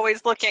 I'm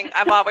always looking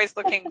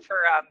for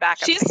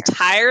backup. She's singers.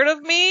 tired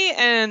of me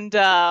and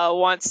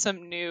wants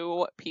some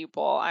new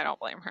people. I don't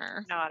blame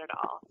her. Not at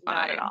all. Fine.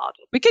 Not at all.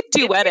 We could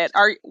duet it.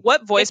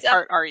 What voice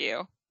part are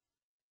you?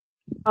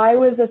 I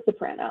was a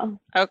soprano.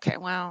 Okay,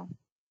 wow.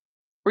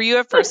 Were you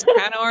a first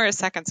soprano or a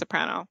second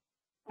soprano?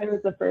 I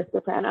was the first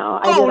soprano.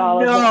 I did all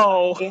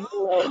of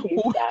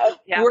the stuff.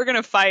 Yeah. We're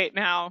gonna fight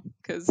now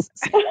because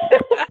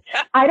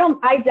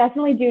I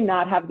definitely do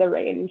not have the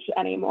range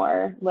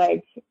anymore.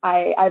 Like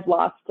I've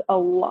lost a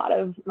lot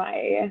of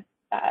my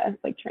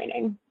like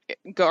training.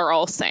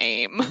 Girl,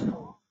 same.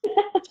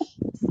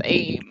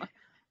 Same.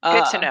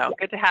 Good to know.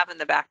 Good to have in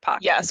the back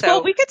pocket. Yeah. So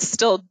well, we could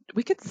still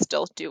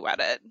duet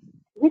it.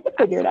 We could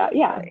figure it out.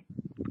 Yeah.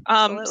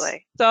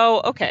 Absolutely.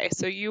 So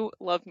you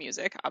love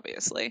music,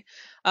 obviously,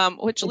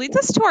 which leads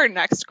us to our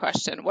next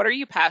question. What are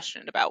you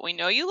passionate about? We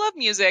know you love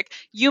music.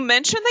 You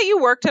mentioned that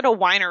you worked at a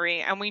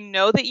winery, and we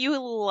know that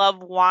you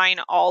love wine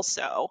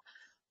also.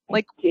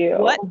 Like,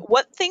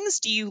 what things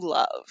do you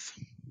love?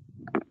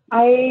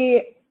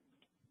 I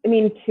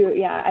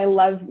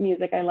love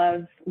music. I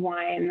love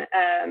wine.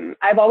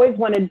 I've always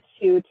wanted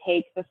to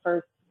take the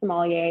first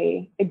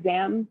sommelier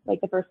exam,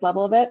 like the first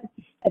level of it.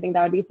 I think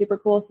that would be super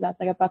cool. So that's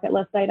like a bucket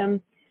list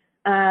item.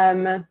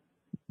 I'm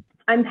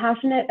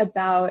passionate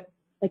about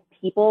like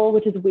people,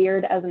 which is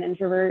weird as an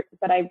introvert,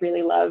 but I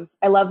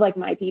love like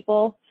my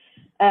people.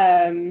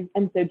 And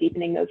so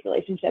deepening those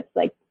relationships,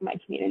 like my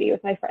community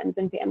with my friends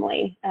and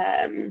family.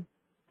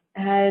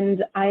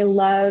 And I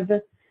love,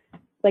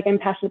 like, I'm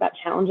passionate about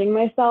challenging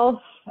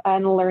myself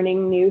and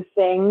learning new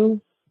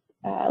things,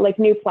 like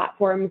new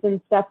platforms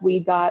and stuff. We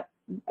got,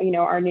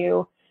 our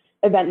new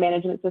event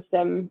management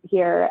system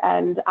here,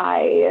 and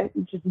I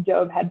just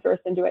dove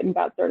headfirst into it and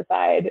got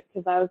certified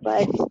because I was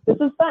like, this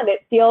is fun.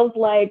 It feels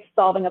like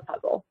solving a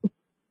puzzle,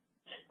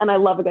 and I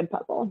love a good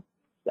puzzle.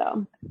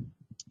 So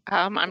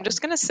I'm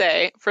just going to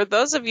say, for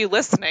those of you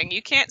listening,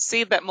 you can't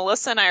see that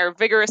Melissa and I are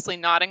vigorously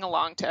nodding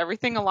along to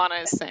everything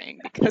Alana is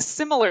saying because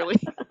similarly,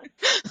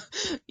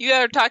 you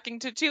are talking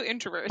to two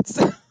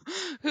introverts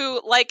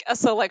who like a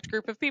select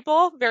group of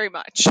people very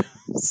much.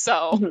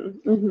 So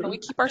we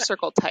keep our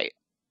circle tight.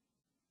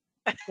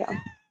 Yeah.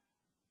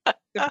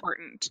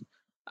 Important.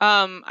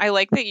 I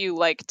like that you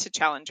like to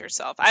challenge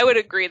yourself. I would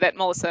agree that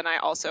Melissa and I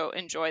also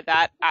enjoy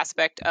that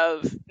aspect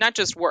of not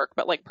just work,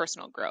 but like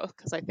personal growth.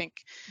 Because I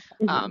think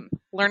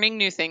learning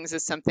new things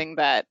is something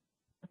that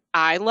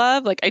I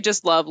love. Like, I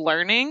just love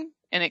learning,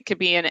 and it could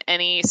be in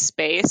any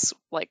space.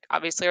 Like,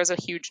 obviously, I was a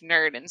huge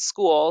nerd in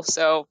school,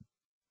 so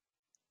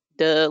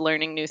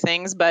learning new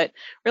things. But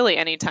really,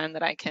 anytime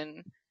that I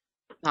can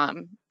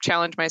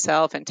challenge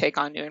myself and take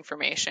on new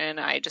information,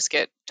 I just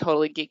get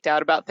totally geeked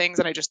out about things,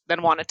 and I just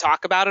then want to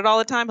talk about it all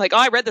the time. Like, oh,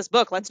 I read this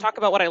book. Let's talk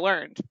about what I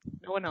learned.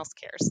 No one else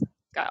cares.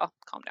 Kyle,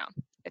 calm down.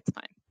 It's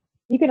fine.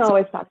 You can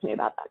always talk to me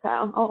about that,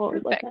 Kyle. I'll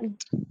always listen.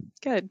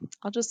 Good.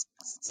 I'll just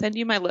send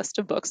you my list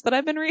of books that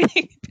I've been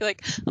reading. Be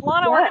like,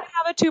 Alana, we're going to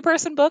have a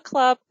 2-person book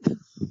club.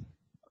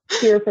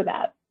 Here for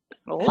that.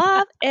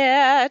 Love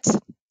it.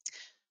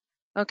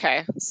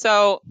 Okay,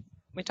 so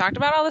we talked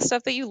about all the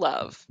stuff that you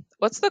love.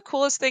 What's the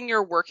coolest thing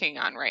you're working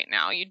on right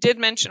now? You did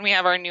mention we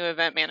have our new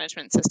event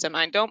management system.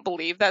 I don't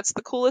believe that's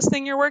the coolest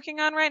thing you're working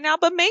on right now,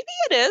 but maybe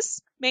it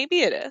is.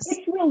 Maybe it is.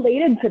 It's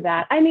related to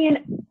that. I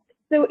mean,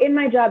 so in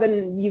my job,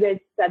 and you guys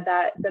said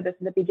this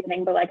at the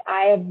beginning, but like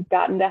I have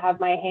gotten to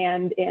have my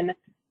hand in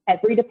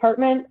every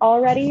department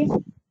already.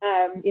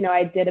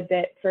 I did a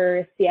bit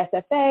for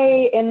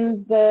CSFA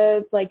in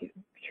the like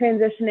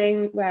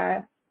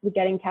transitioning,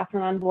 getting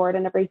Catherine on board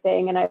and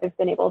everything, and I've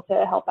been able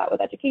to help out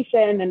with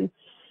education and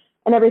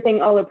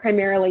everything, although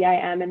primarily I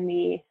am in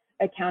the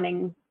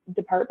accounting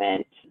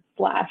department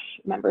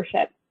 /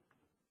 membership.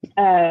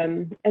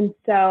 And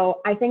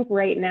so I think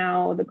right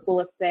now the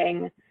coolest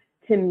thing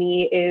to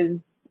me is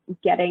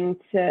getting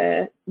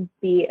to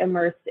be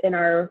immersed in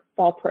our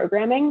fall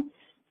programming.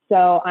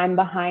 So I'm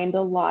behind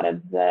a lot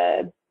of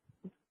the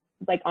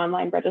like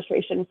online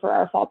registration for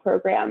our fall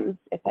programs.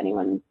 If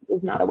anyone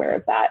is not aware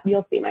of that,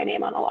 you'll see my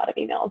name on a lot of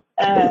emails.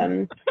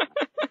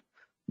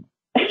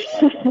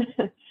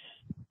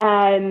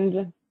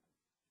 And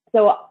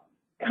so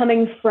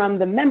coming from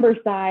the member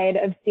side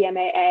of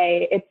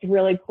CMAA, it's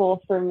really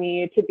cool for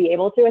me to be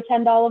able to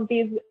attend all of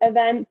these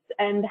events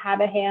and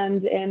have a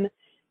hand in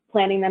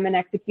planning them and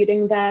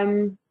executing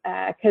them,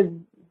 because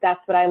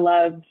that's what I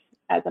loved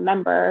as a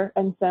member.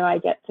 And so I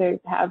get to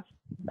have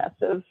the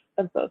best of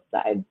both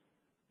sides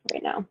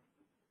right now.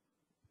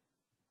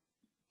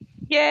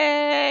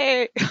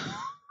 Yay!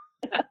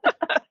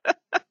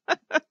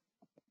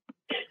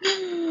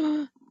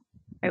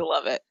 I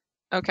love it.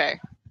 Okay.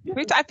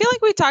 I feel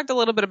like we talked a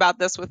little bit about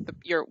this with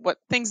what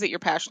things that you're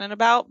passionate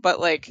about, but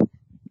like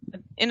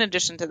in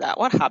addition to that,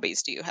 what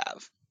hobbies do you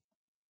have?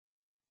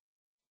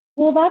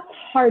 Well, that's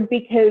hard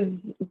because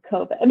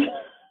COVID.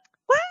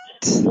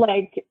 What?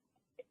 Like,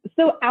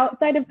 so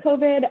outside of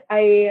COVID,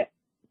 I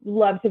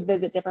love to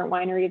visit different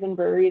wineries and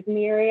breweries in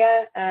the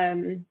area.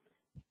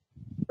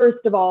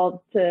 First of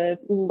all, to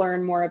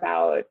learn more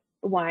about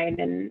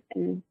wine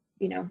and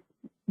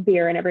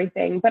beer and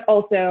everything, but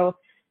also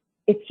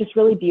it's just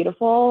really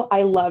beautiful.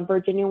 I love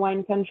Virginia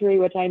wine country,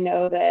 which I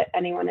know that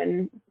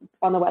anyone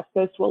on the West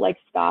Coast will like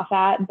scoff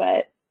at,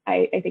 but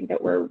I think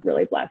that we're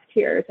really blessed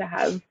here to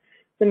have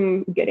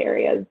some good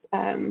areas.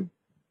 So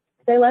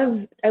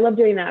I love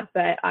doing that,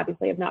 but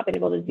obviously I've not been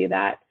able to do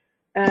that.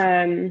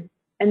 And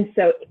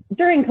so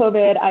during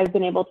COVID, I've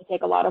been able to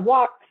take a lot of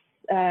walks.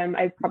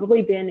 I've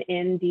probably been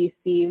in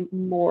DC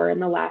more in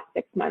the last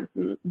 6 months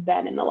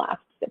than in the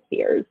last 6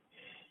 years.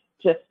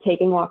 Just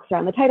taking walks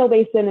around the tidal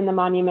basin and the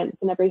monuments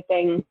and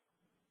everything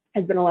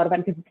has been a lot of fun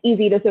because it's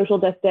easy to social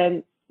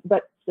distance,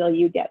 but still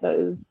you get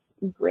those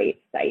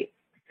great sights.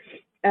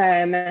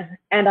 And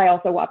I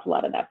also watch a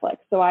lot of Netflix.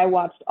 So I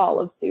watched all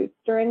of Suits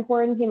during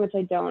quarantine, which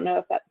I don't know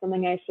if that's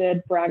something I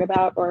should brag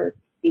about or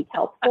seek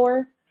help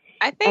for.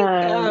 I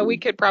think we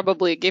could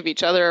probably give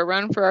each other a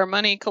run for our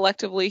money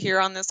collectively here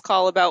on this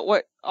call about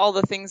what all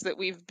the things that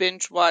we've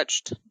binge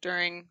watched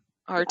during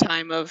our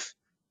time of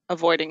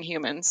avoiding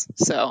humans.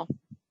 So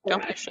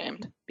don't be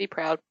ashamed. Be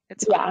proud.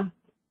 It's fun.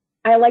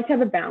 I like to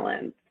have a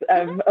balance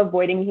of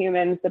avoiding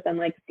humans, but then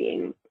like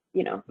seeing,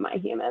 my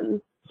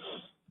humans.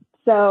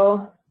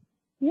 So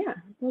yeah,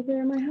 those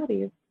are my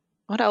hobbies.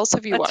 What else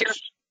have you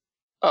watched?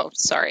 Oh,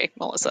 sorry,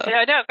 Melissa.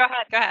 No, go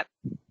ahead.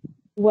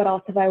 What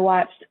else have I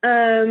watched?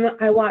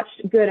 I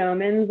watched Good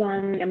Omens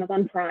on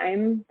Amazon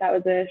Prime. That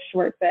was a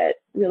short but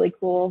really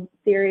cool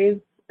series.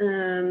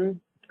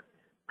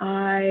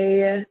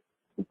 I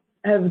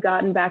have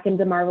gotten back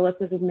into Marvelous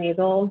Mrs.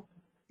 Maisel.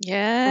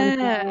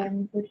 Yeah.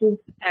 Which is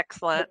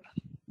excellent.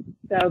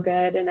 So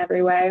good in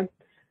every way.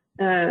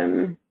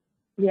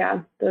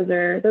 Yeah, those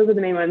are the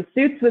main ones.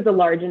 Suits was a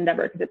large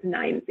endeavor because it's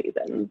 9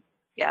 seasons.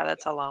 Yeah,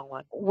 that's a long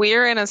one.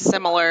 We're in a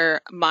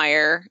similar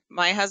mire.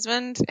 My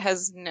husband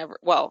has never,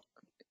 well,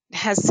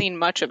 has seen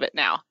much of it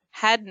now.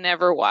 Had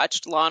never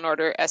watched Law and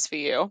Order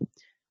SVU,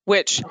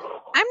 which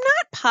I'm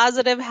not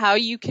positive how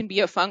you can be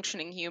a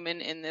functioning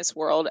human in this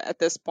world at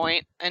this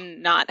point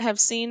and not have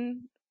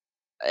seen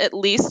at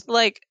least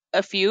like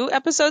a few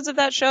episodes of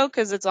that show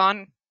because it's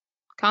on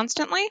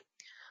constantly.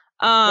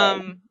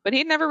 Right. But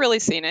he'd never really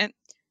seen it.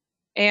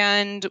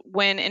 And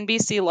when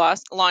NBC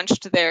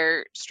launched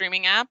their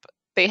streaming app,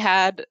 they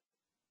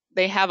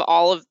have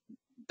all of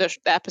the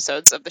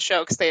episodes of the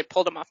show because they had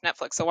pulled them off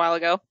Netflix a while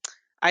ago.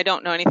 I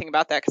don't know anything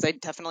about that because I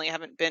definitely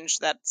haven't binged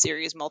that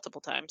series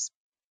multiple times.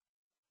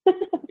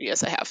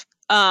 Yes, I have.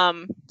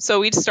 So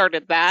we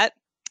started that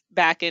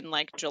back in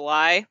like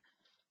July,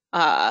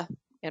 and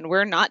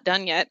we're not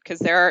done yet because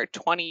there are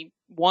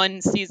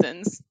 21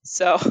 seasons.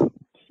 So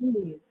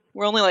Jeez,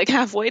 we're only like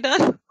halfway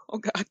done. Oh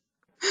God.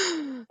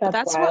 But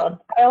that's what wild.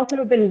 I also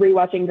have been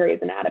rewatching Grey's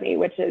Anatomy,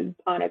 which is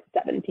on its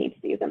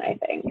 17th season, I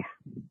think.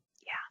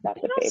 That's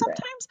a favorite.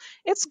 sometimes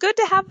it's good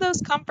to have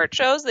those comfort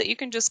shows that you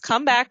can just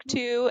come back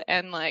to,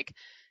 and like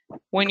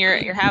when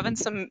you're having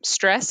some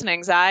stress and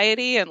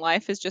anxiety and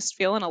life is just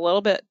feeling a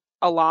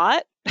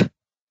lot,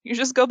 you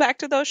just go back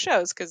to those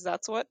shows because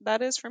that's what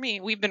that is for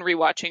me. We've been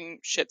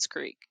rewatching Schitt's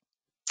Creek.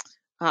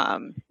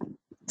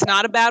 It's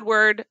not a bad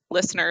word,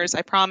 listeners.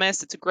 I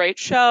promise. It's a great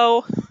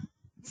show.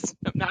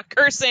 I'm not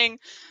cursing.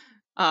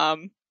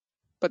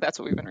 But that's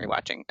what we've been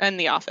rewatching. And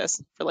The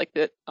Office for like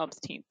the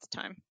umpteenth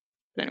time.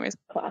 But anyways,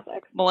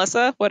 Classic.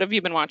 Melissa, what have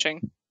you been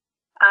watching?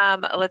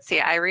 Let's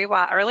see.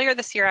 Earlier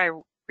this year. I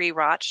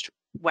rewatched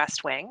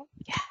West Wing,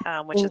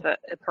 which is a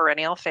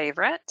perennial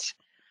favorite.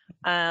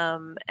 I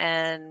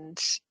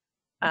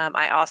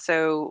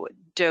also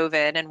dove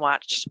in and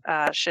watched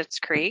Schitt's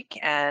Creek,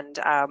 and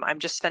I'm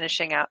just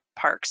finishing up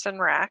Parks and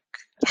Rec.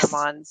 Yes. I'm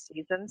on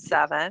season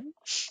 7.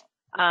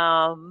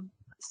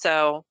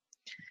 So,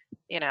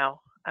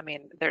 I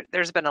mean,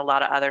 there's been a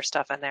lot of other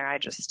stuff in there. I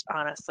just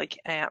honestly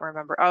can't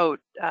remember. Oh,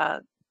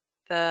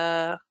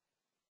 the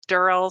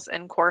Durrells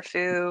in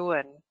Corfu,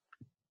 and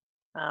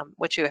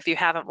which if you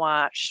haven't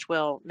watched,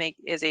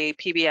 is a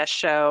PBS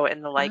show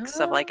in the likes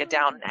of like a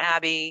Downton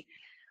Abbey.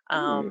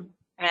 And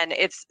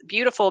it's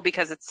beautiful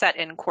because it's set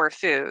in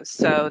Corfu.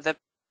 So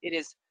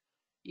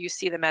you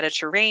see the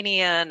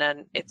Mediterranean,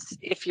 and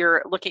if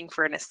you're looking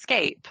for an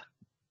escape,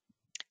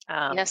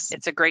 yes,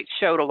 it's a great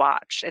show to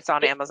watch. It's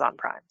on Amazon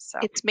Prime. So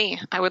it's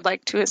me. I would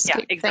like to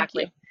escape. Yeah,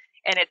 exactly. Thank you.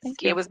 And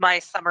it was my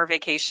summer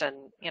vacation,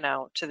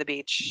 to the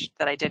beach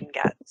that I didn't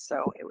get.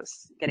 So it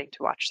was getting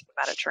to watch the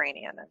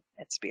Mediterranean, and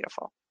it's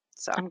beautiful.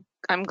 So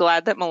I'm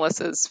glad that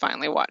Melissa's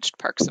finally watched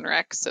Parks and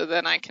Rec, so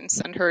then I can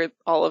send her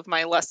all of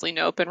my Leslie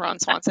Knope and Ron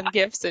Swanson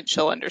gifts, and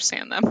she'll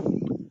understand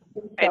them.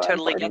 I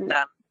totally get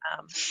them.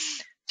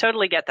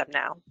 Totally get them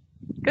now.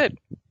 Good.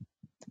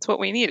 That's what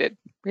we needed,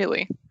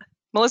 really.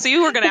 Melissa,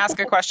 you were going to ask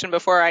a question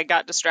before I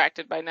got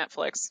distracted by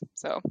Netflix.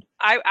 So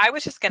I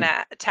was just going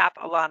to tap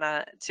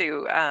Alana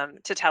to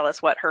tell us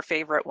what her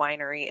favorite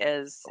winery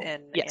is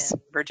in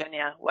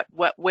Virginia.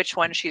 Which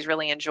one she's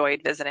really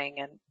enjoyed visiting,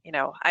 and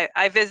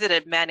I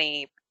visited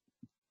many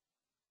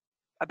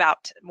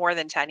about more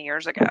than 10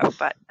 years ago,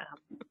 but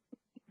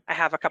I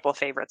have a couple of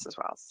favorites as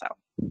well. So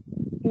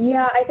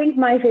yeah, I think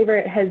my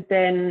favorite has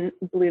been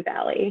Blue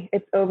Valley.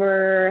 It's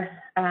over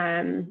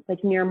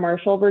like near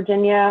Marshall,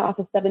 Virginia, off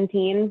of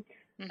 17.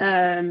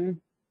 And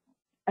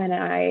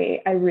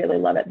I really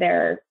love it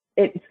there.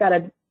 It's got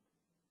a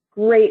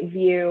great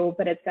view,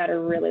 but it's got a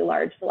really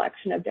large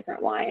selection of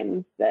different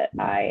wines that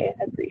I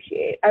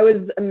appreciate. I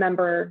was a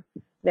member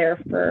there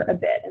for a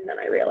bit, and then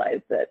I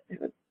realized that it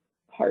was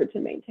hard to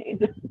maintain.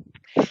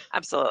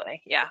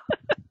 Absolutely. Yeah.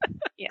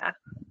 Yeah.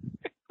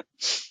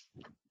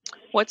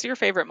 What's your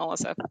favorite,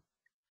 Melissa?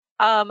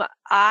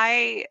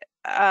 I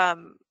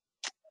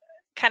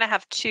kind of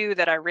have two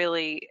that I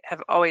really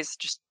have always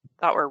just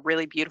thought were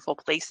really beautiful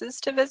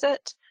places to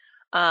visit.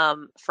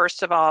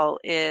 First of all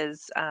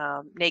is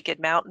Naked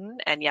Mountain,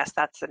 and yes,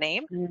 that's the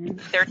name.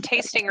 Their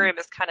tasting room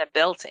is kind of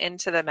built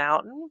into the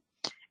mountain,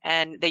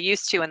 and they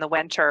used to in the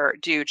winter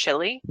do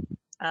chili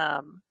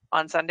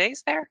on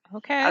Sundays there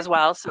as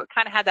well. So it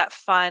kind of had that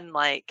fun,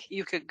 like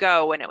you could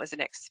go and it was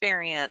an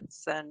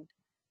experience and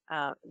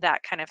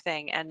that kind of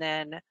thing. And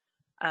then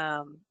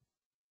I've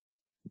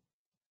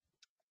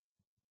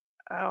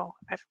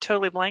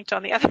totally blanked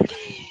on the other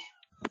name.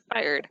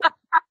 Fired.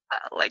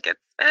 Like it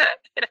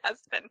has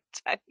been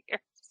 10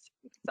 years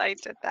since I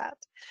did that.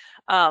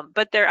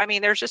 But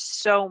there's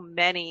just so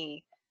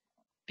many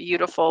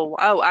beautiful.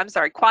 Oh, I'm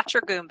sorry.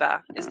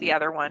 Quatregoomba is the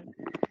other one.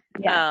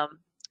 Yeah.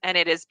 And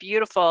it is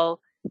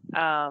beautiful.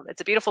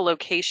 It's a beautiful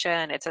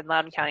location. It's in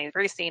Loudoun County. It's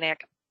very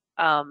scenic.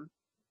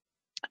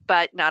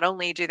 But not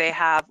only do they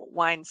have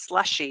wine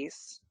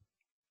slushies,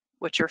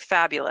 which are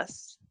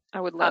fabulous. I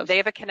would love. They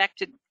have a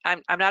connected.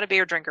 I'm not a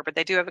beer drinker, but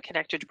they do have a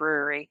connected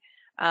brewery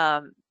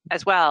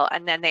as well.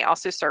 And then they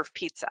also serve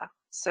pizza.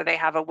 So they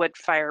have a wood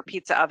fire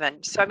pizza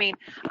oven. So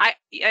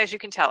as you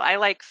can tell, I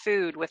like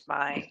food with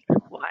my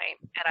wine,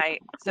 and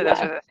those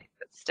are the things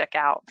that stick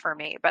out for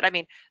me. But I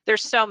mean,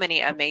 there's so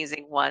many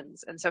amazing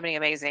ones and so many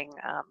amazing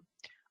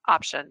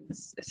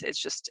options.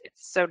 It's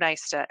so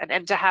nice to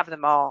and to have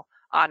them all,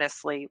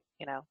 honestly,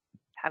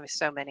 having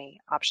so many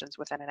options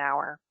within an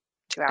hour,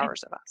 2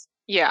 hours of us.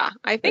 Yeah,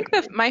 I think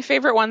my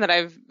favorite one that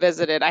I've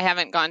visited, I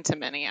haven't gone to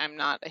many. I'm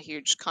not a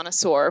huge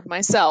connoisseur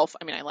myself.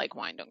 I mean, I like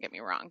wine, don't get me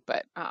wrong,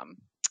 but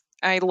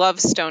I love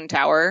Stone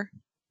Tower.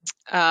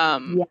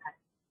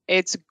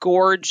 It's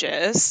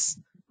gorgeous.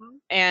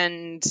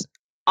 And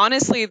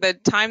honestly, the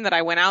time that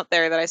I went out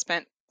there, that I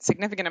spent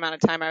significant amount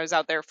of time, I was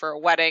out there for a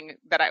wedding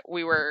that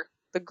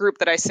the group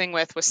that I sing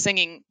with was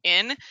singing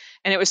in,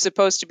 and it was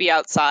supposed to be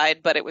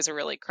outside, but it was a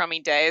really crummy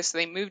day. So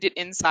they moved it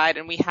inside,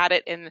 and we had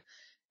it in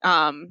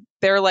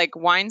their like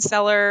wine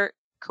cellar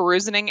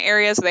carousening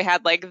area. So they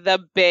had like the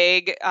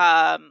big,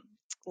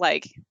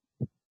 like,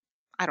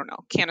 I don't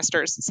know,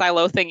 canisters,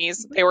 silo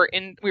thingies. We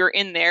were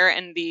in there,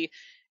 and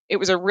it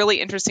was a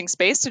really interesting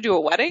space to do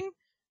a wedding,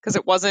 because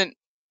it wasn't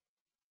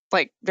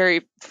like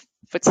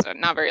it's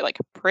not very like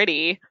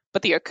pretty,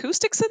 but the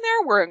acoustics in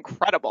there were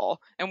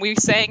incredible. And we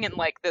sang in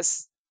like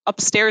this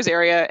upstairs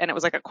area, and it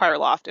was like a choir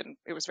loft, and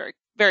it was very,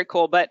 very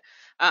cool. But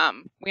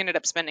we ended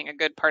up spending a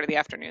good part of the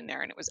afternoon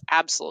there, and it was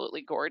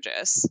absolutely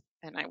gorgeous.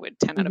 And I would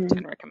 10 out of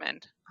 10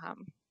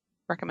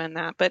 recommend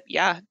that. But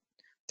yeah,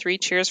 3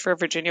 cheers for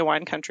Virginia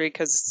wine country,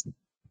 because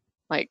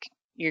like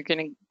you're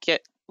going to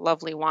get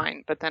lovely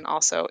wine, but then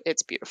also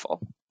it's beautiful.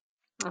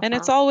 And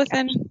it's all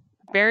within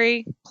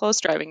very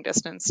close driving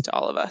distance to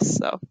all of us.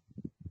 So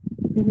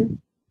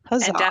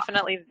huzzah. And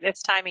definitely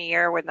this time of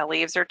year when the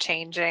leaves are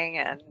changing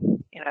and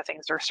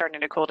things are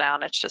starting to cool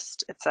down, it's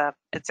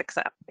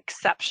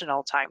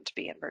exceptional time to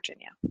be in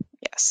Virginia.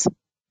 Yes.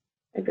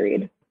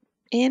 Agreed.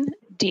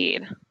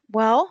 Indeed.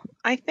 Well,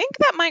 I think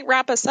that might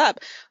wrap us up.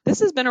 This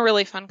has been a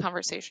really fun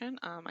conversation.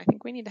 I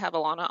think we need to have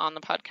Alana on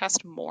the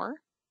podcast more.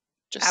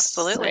 Just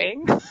absolutely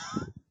saying.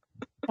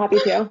 Happy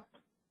to.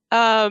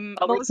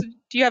 Melissa,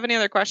 do you have any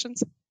other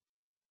questions?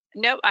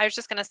 Nope. I was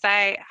just going to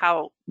say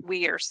how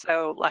we are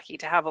so lucky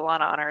to have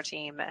Alana on our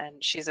team,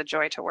 and she's a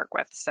joy to work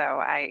with. So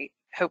I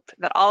hope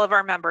that all of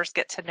our members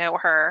get to know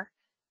her.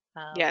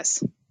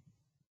 Yes.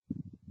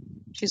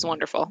 She's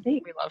wonderful.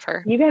 We love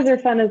her. You guys are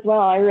fun as well.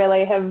 I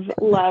really have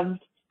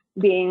loved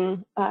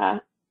being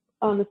on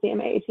the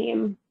CMA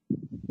team.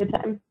 Good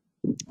time.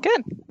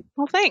 Good.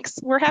 Well, thanks.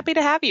 We're happy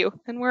to have you,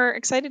 and we're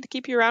excited to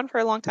keep you around for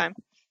a long time.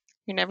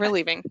 You're never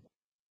leaving.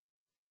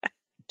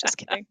 Just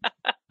kidding.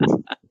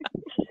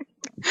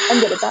 I'm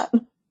good at that.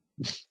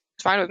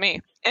 It's fine with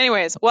me.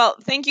 Anyways, well,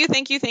 thank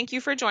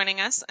you for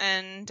joining us,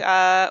 and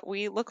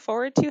we look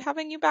forward to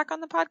having you back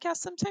on the podcast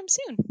sometime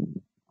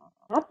soon.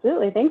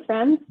 Absolutely. Thanks,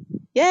 friends.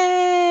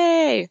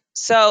 Yay!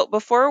 So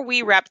before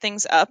we wrap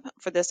things up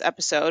for this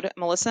episode,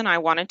 Melissa and I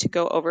wanted to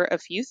go over a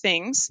few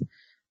things.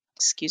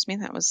 Excuse me,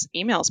 that was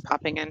emails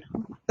popping in.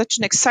 Such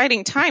an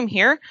exciting time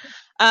here.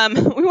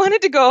 We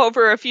wanted to go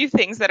over a few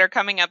things that are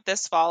coming up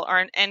this fall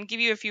and give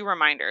you a few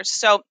reminders.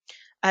 So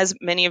as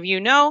many of you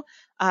know,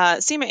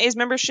 CMA's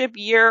membership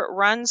year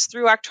runs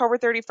through October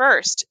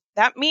 31st.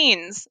 That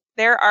means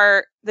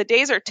the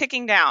days are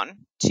ticking down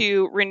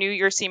to renew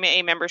your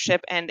CMA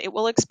membership, and it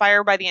will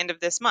expire by the end of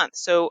this month.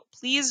 So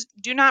please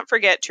do not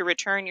forget to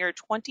return your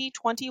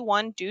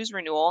 2021 dues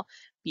renewal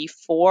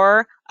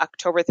before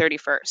October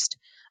 31st.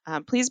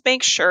 Please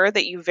make sure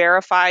that you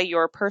verify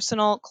your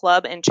personal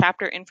club and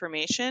chapter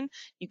information.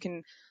 You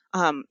can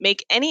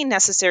make any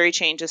necessary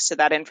changes to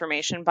that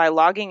information by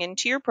logging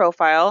into your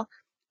profile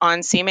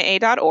on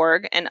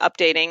CMA.org and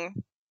updating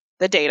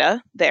the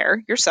data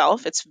there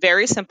yourself. It's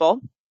very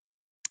simple.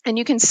 And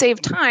you can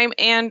save time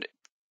and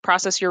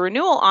process your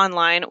renewal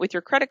online with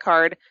your credit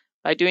card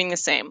by doing the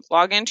same.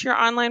 Log into your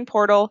online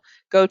portal,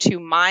 go to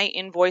My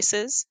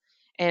Invoices,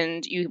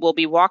 and you will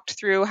be walked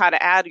through how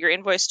to add your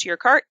invoice to your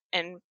cart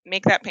and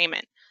make that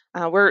payment.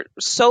 We're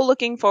so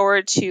looking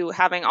forward to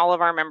having all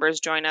of our members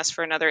join us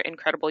for another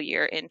incredible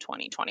year in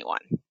 2021.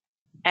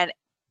 And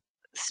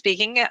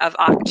speaking of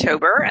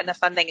October and the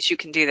fun things you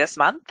can do this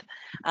month,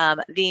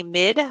 the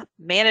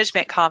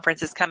Mid-Management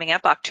Conference is coming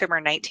up October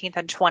 19th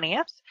and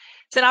 20th.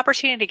 It's an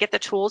opportunity to get the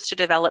tools to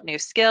develop new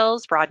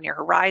skills, broaden your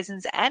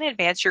horizons, and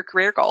advance your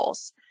career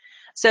goals.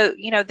 So,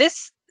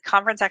 this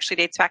conference actually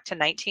dates back to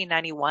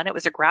 1991. It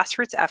was a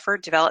grassroots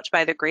effort developed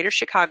by the Greater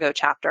Chicago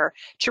chapter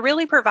to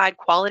really provide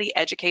quality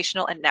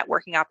educational and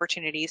networking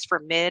opportunities for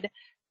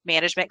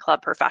mid-management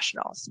club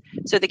professionals.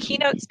 So the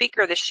keynote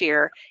speaker this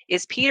year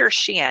is Peter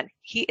Sheehan.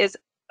 He is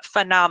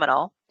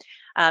phenomenal.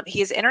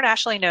 He is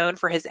internationally known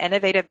for his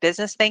innovative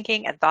business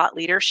thinking and thought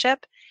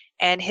leadership.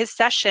 And his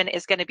session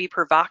is going to be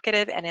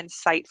provocative and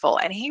insightful.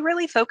 And he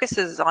really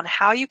focuses on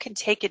how you can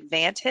take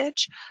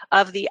advantage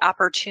of the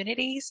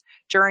opportunities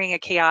during a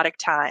chaotic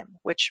time,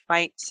 which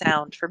might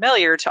sound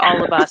familiar to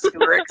all of us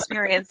who are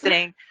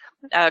experiencing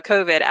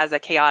COVID as a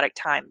chaotic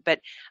time.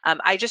 But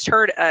I just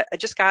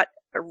got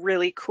a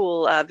really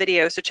cool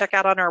video, so check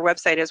out on our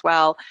website as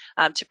well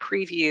to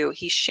preview.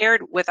 He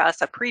shared with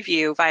us a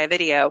preview via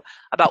video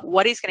about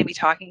what he's going to be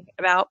talking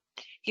about.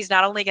 He's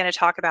not only going to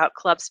talk about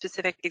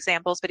club-specific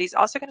examples, but he's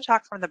also going to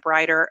talk from the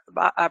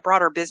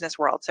broader business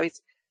world. So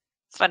he's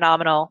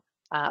phenomenal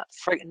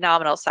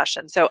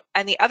session. So,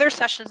 and the other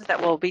sessions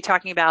that we'll be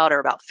talking about are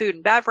about food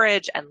and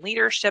beverage and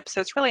leadership.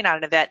 So it's really not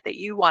an event that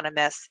you want to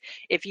miss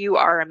if you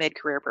are a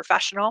mid-career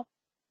professional.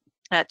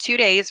 2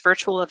 days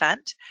virtual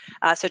event.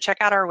 So check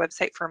out our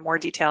website for more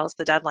details.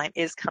 The deadline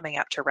is coming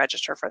up to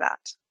register for that.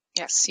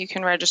 Yes, you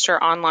can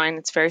register online.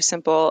 It's very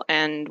simple,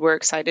 and we're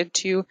excited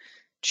to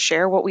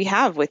share what we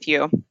have with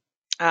you.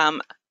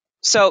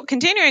 So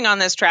continuing on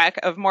this track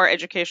of more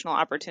educational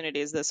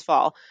opportunities this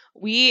fall,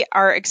 we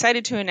are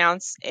excited to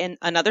announce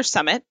another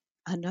summit,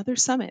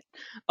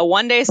 a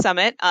one-day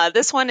summit.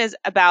 This one is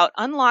about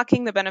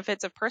unlocking the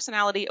benefits of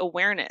personality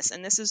awareness,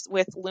 and this is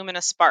with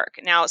Lumina Spark.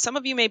 Now, some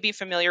of you may be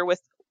familiar with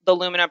the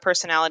Lumina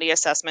personality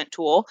assessment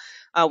tool.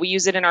 We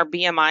use it in our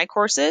BMI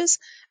courses.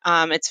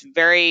 It's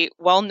very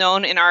well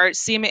known in our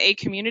CMA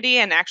community,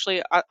 and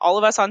actually all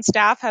of us on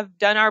staff have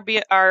done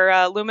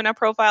our Lumina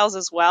profiles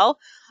as well.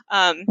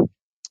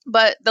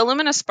 But the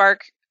Lumina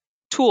Spark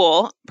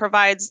tool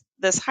provides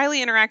this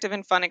highly interactive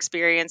and fun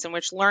experience in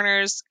which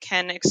learners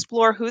can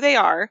explore who they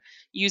are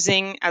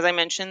using, as I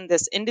mentioned,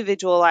 this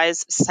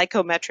individualized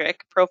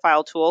psychometric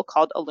profile tool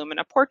called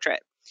Lumina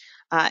Portrait.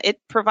 It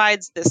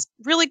provides this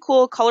really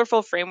cool,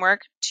 colorful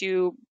framework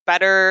to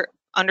better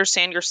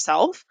understand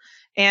yourself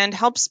and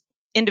helps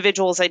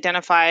individuals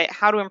identify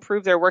how to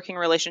improve their working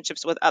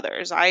relationships with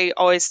others. I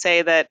always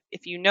say that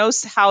if you know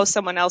how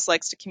someone else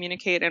likes to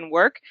communicate and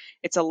work,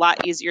 it's a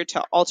lot easier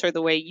to alter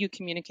the way you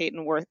communicate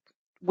and work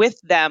with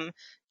them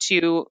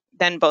to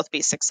then both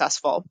be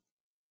successful.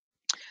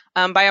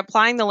 By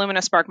applying the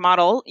Lumina Spark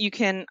model, you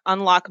can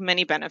unlock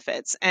many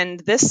benefits. And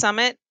this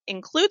summit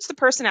includes the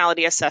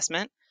personality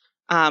assessment,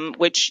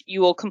 which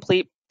you will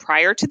complete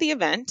prior to the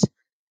event.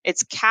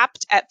 It's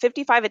capped at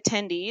 55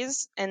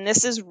 attendees, and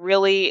this is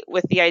really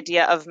with the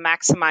idea of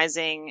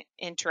maximizing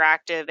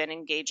interactive and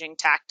engaging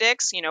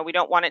tactics. You know, we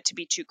don't want it to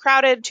be too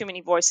crowded, too many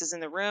voices in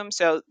the room.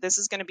 So this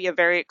is going to be a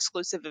very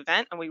exclusive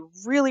event, and we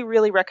really,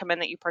 really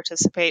recommend that you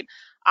participate.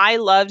 I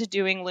loved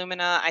doing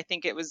Lumina. I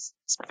think it was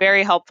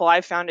very helpful.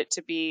 I found it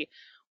to be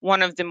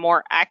one of the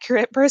more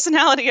accurate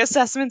personality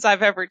assessments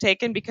I've ever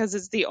taken because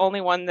it's the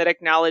only one that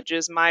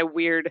acknowledges my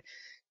weird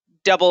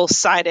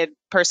double-sided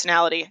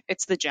personality.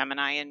 It's the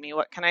Gemini in me.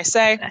 What can I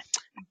say?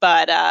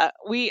 But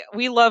we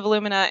love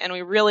Lumina, and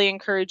we really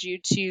encourage you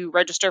to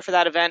register for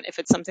that event if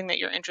it's something that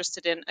you're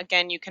interested in.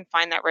 Again, you can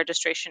find that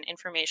registration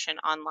information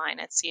online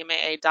at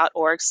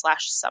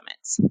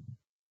cmaa.org/summits.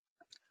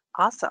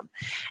 Awesome.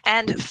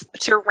 And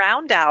to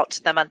round out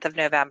the month of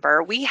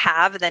November, we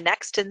have the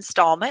next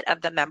installment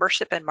of the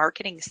Membership and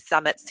Marketing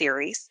Summit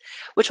series,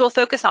 which will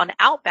focus on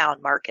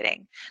outbound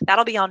marketing.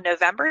 That'll be on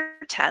November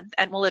 10th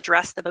and will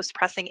address the most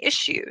pressing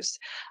issues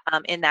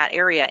in that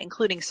area,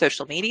 including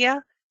social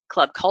media,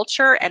 club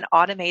culture, and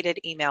automated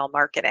email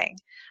marketing,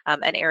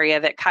 an area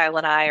that Kyle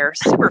and I are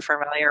super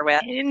familiar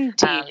with in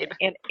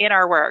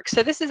our work.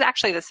 So this is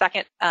actually the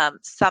second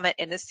summit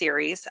in this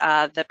series.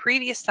 The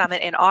previous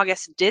summit in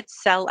August did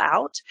sell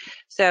out.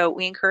 So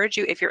we encourage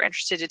you, if you're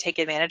interested, to take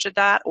advantage of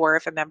that, or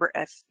if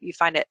you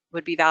find it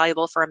would be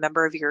valuable for a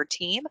member of your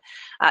team,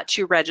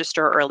 to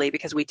register early,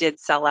 because we did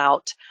sell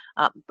out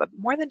but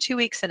more than 2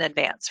 weeks in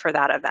advance for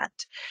that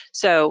event.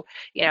 So,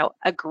 you know,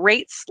 a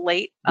great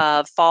slate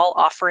of fall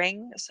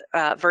offerings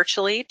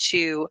virtually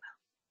to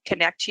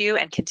connect you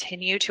and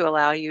continue to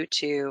allow you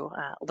to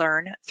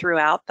learn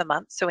throughout the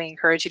month. So we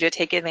encourage you to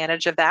take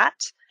advantage of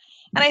that.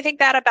 And I think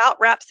that about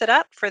wraps it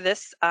up for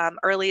this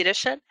early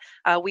edition.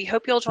 We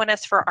hope you'll join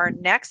us for our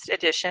next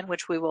edition,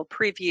 which we will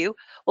preview.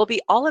 Will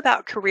be all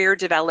about career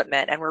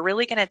development, and we're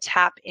really going to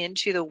tap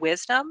into the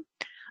wisdom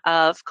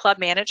of club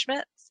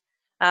management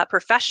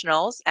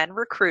professionals and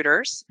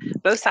recruiters,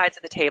 both sides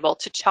of the table,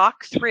 to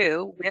talk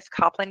through with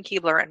Copland,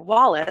 Keebler, and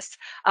Wallace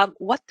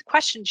what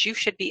questions you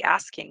should be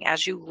asking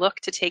as you look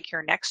to take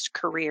your next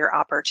career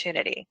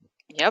opportunity.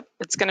 Yep,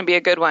 it's going to be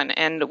a good one.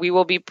 And we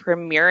will be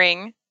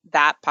premiering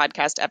that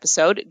podcast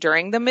episode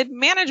during the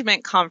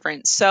Mid-Management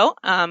Conference. So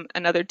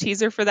another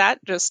teaser for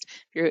that, just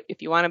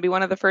if you want to be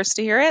one of the first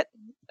to hear it,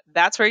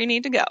 that's where you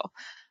need to go.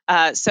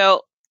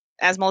 So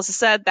as Melissa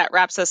said, that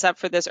wraps us up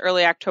for this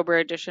early October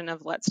edition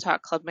of Let's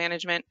Talk Club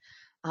Management.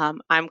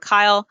 I'm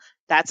Kyle,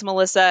 that's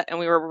Melissa, and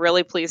we were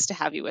really pleased to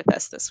have you with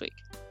us this week.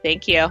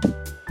 Thank you.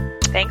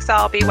 Thanks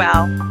all, be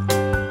well.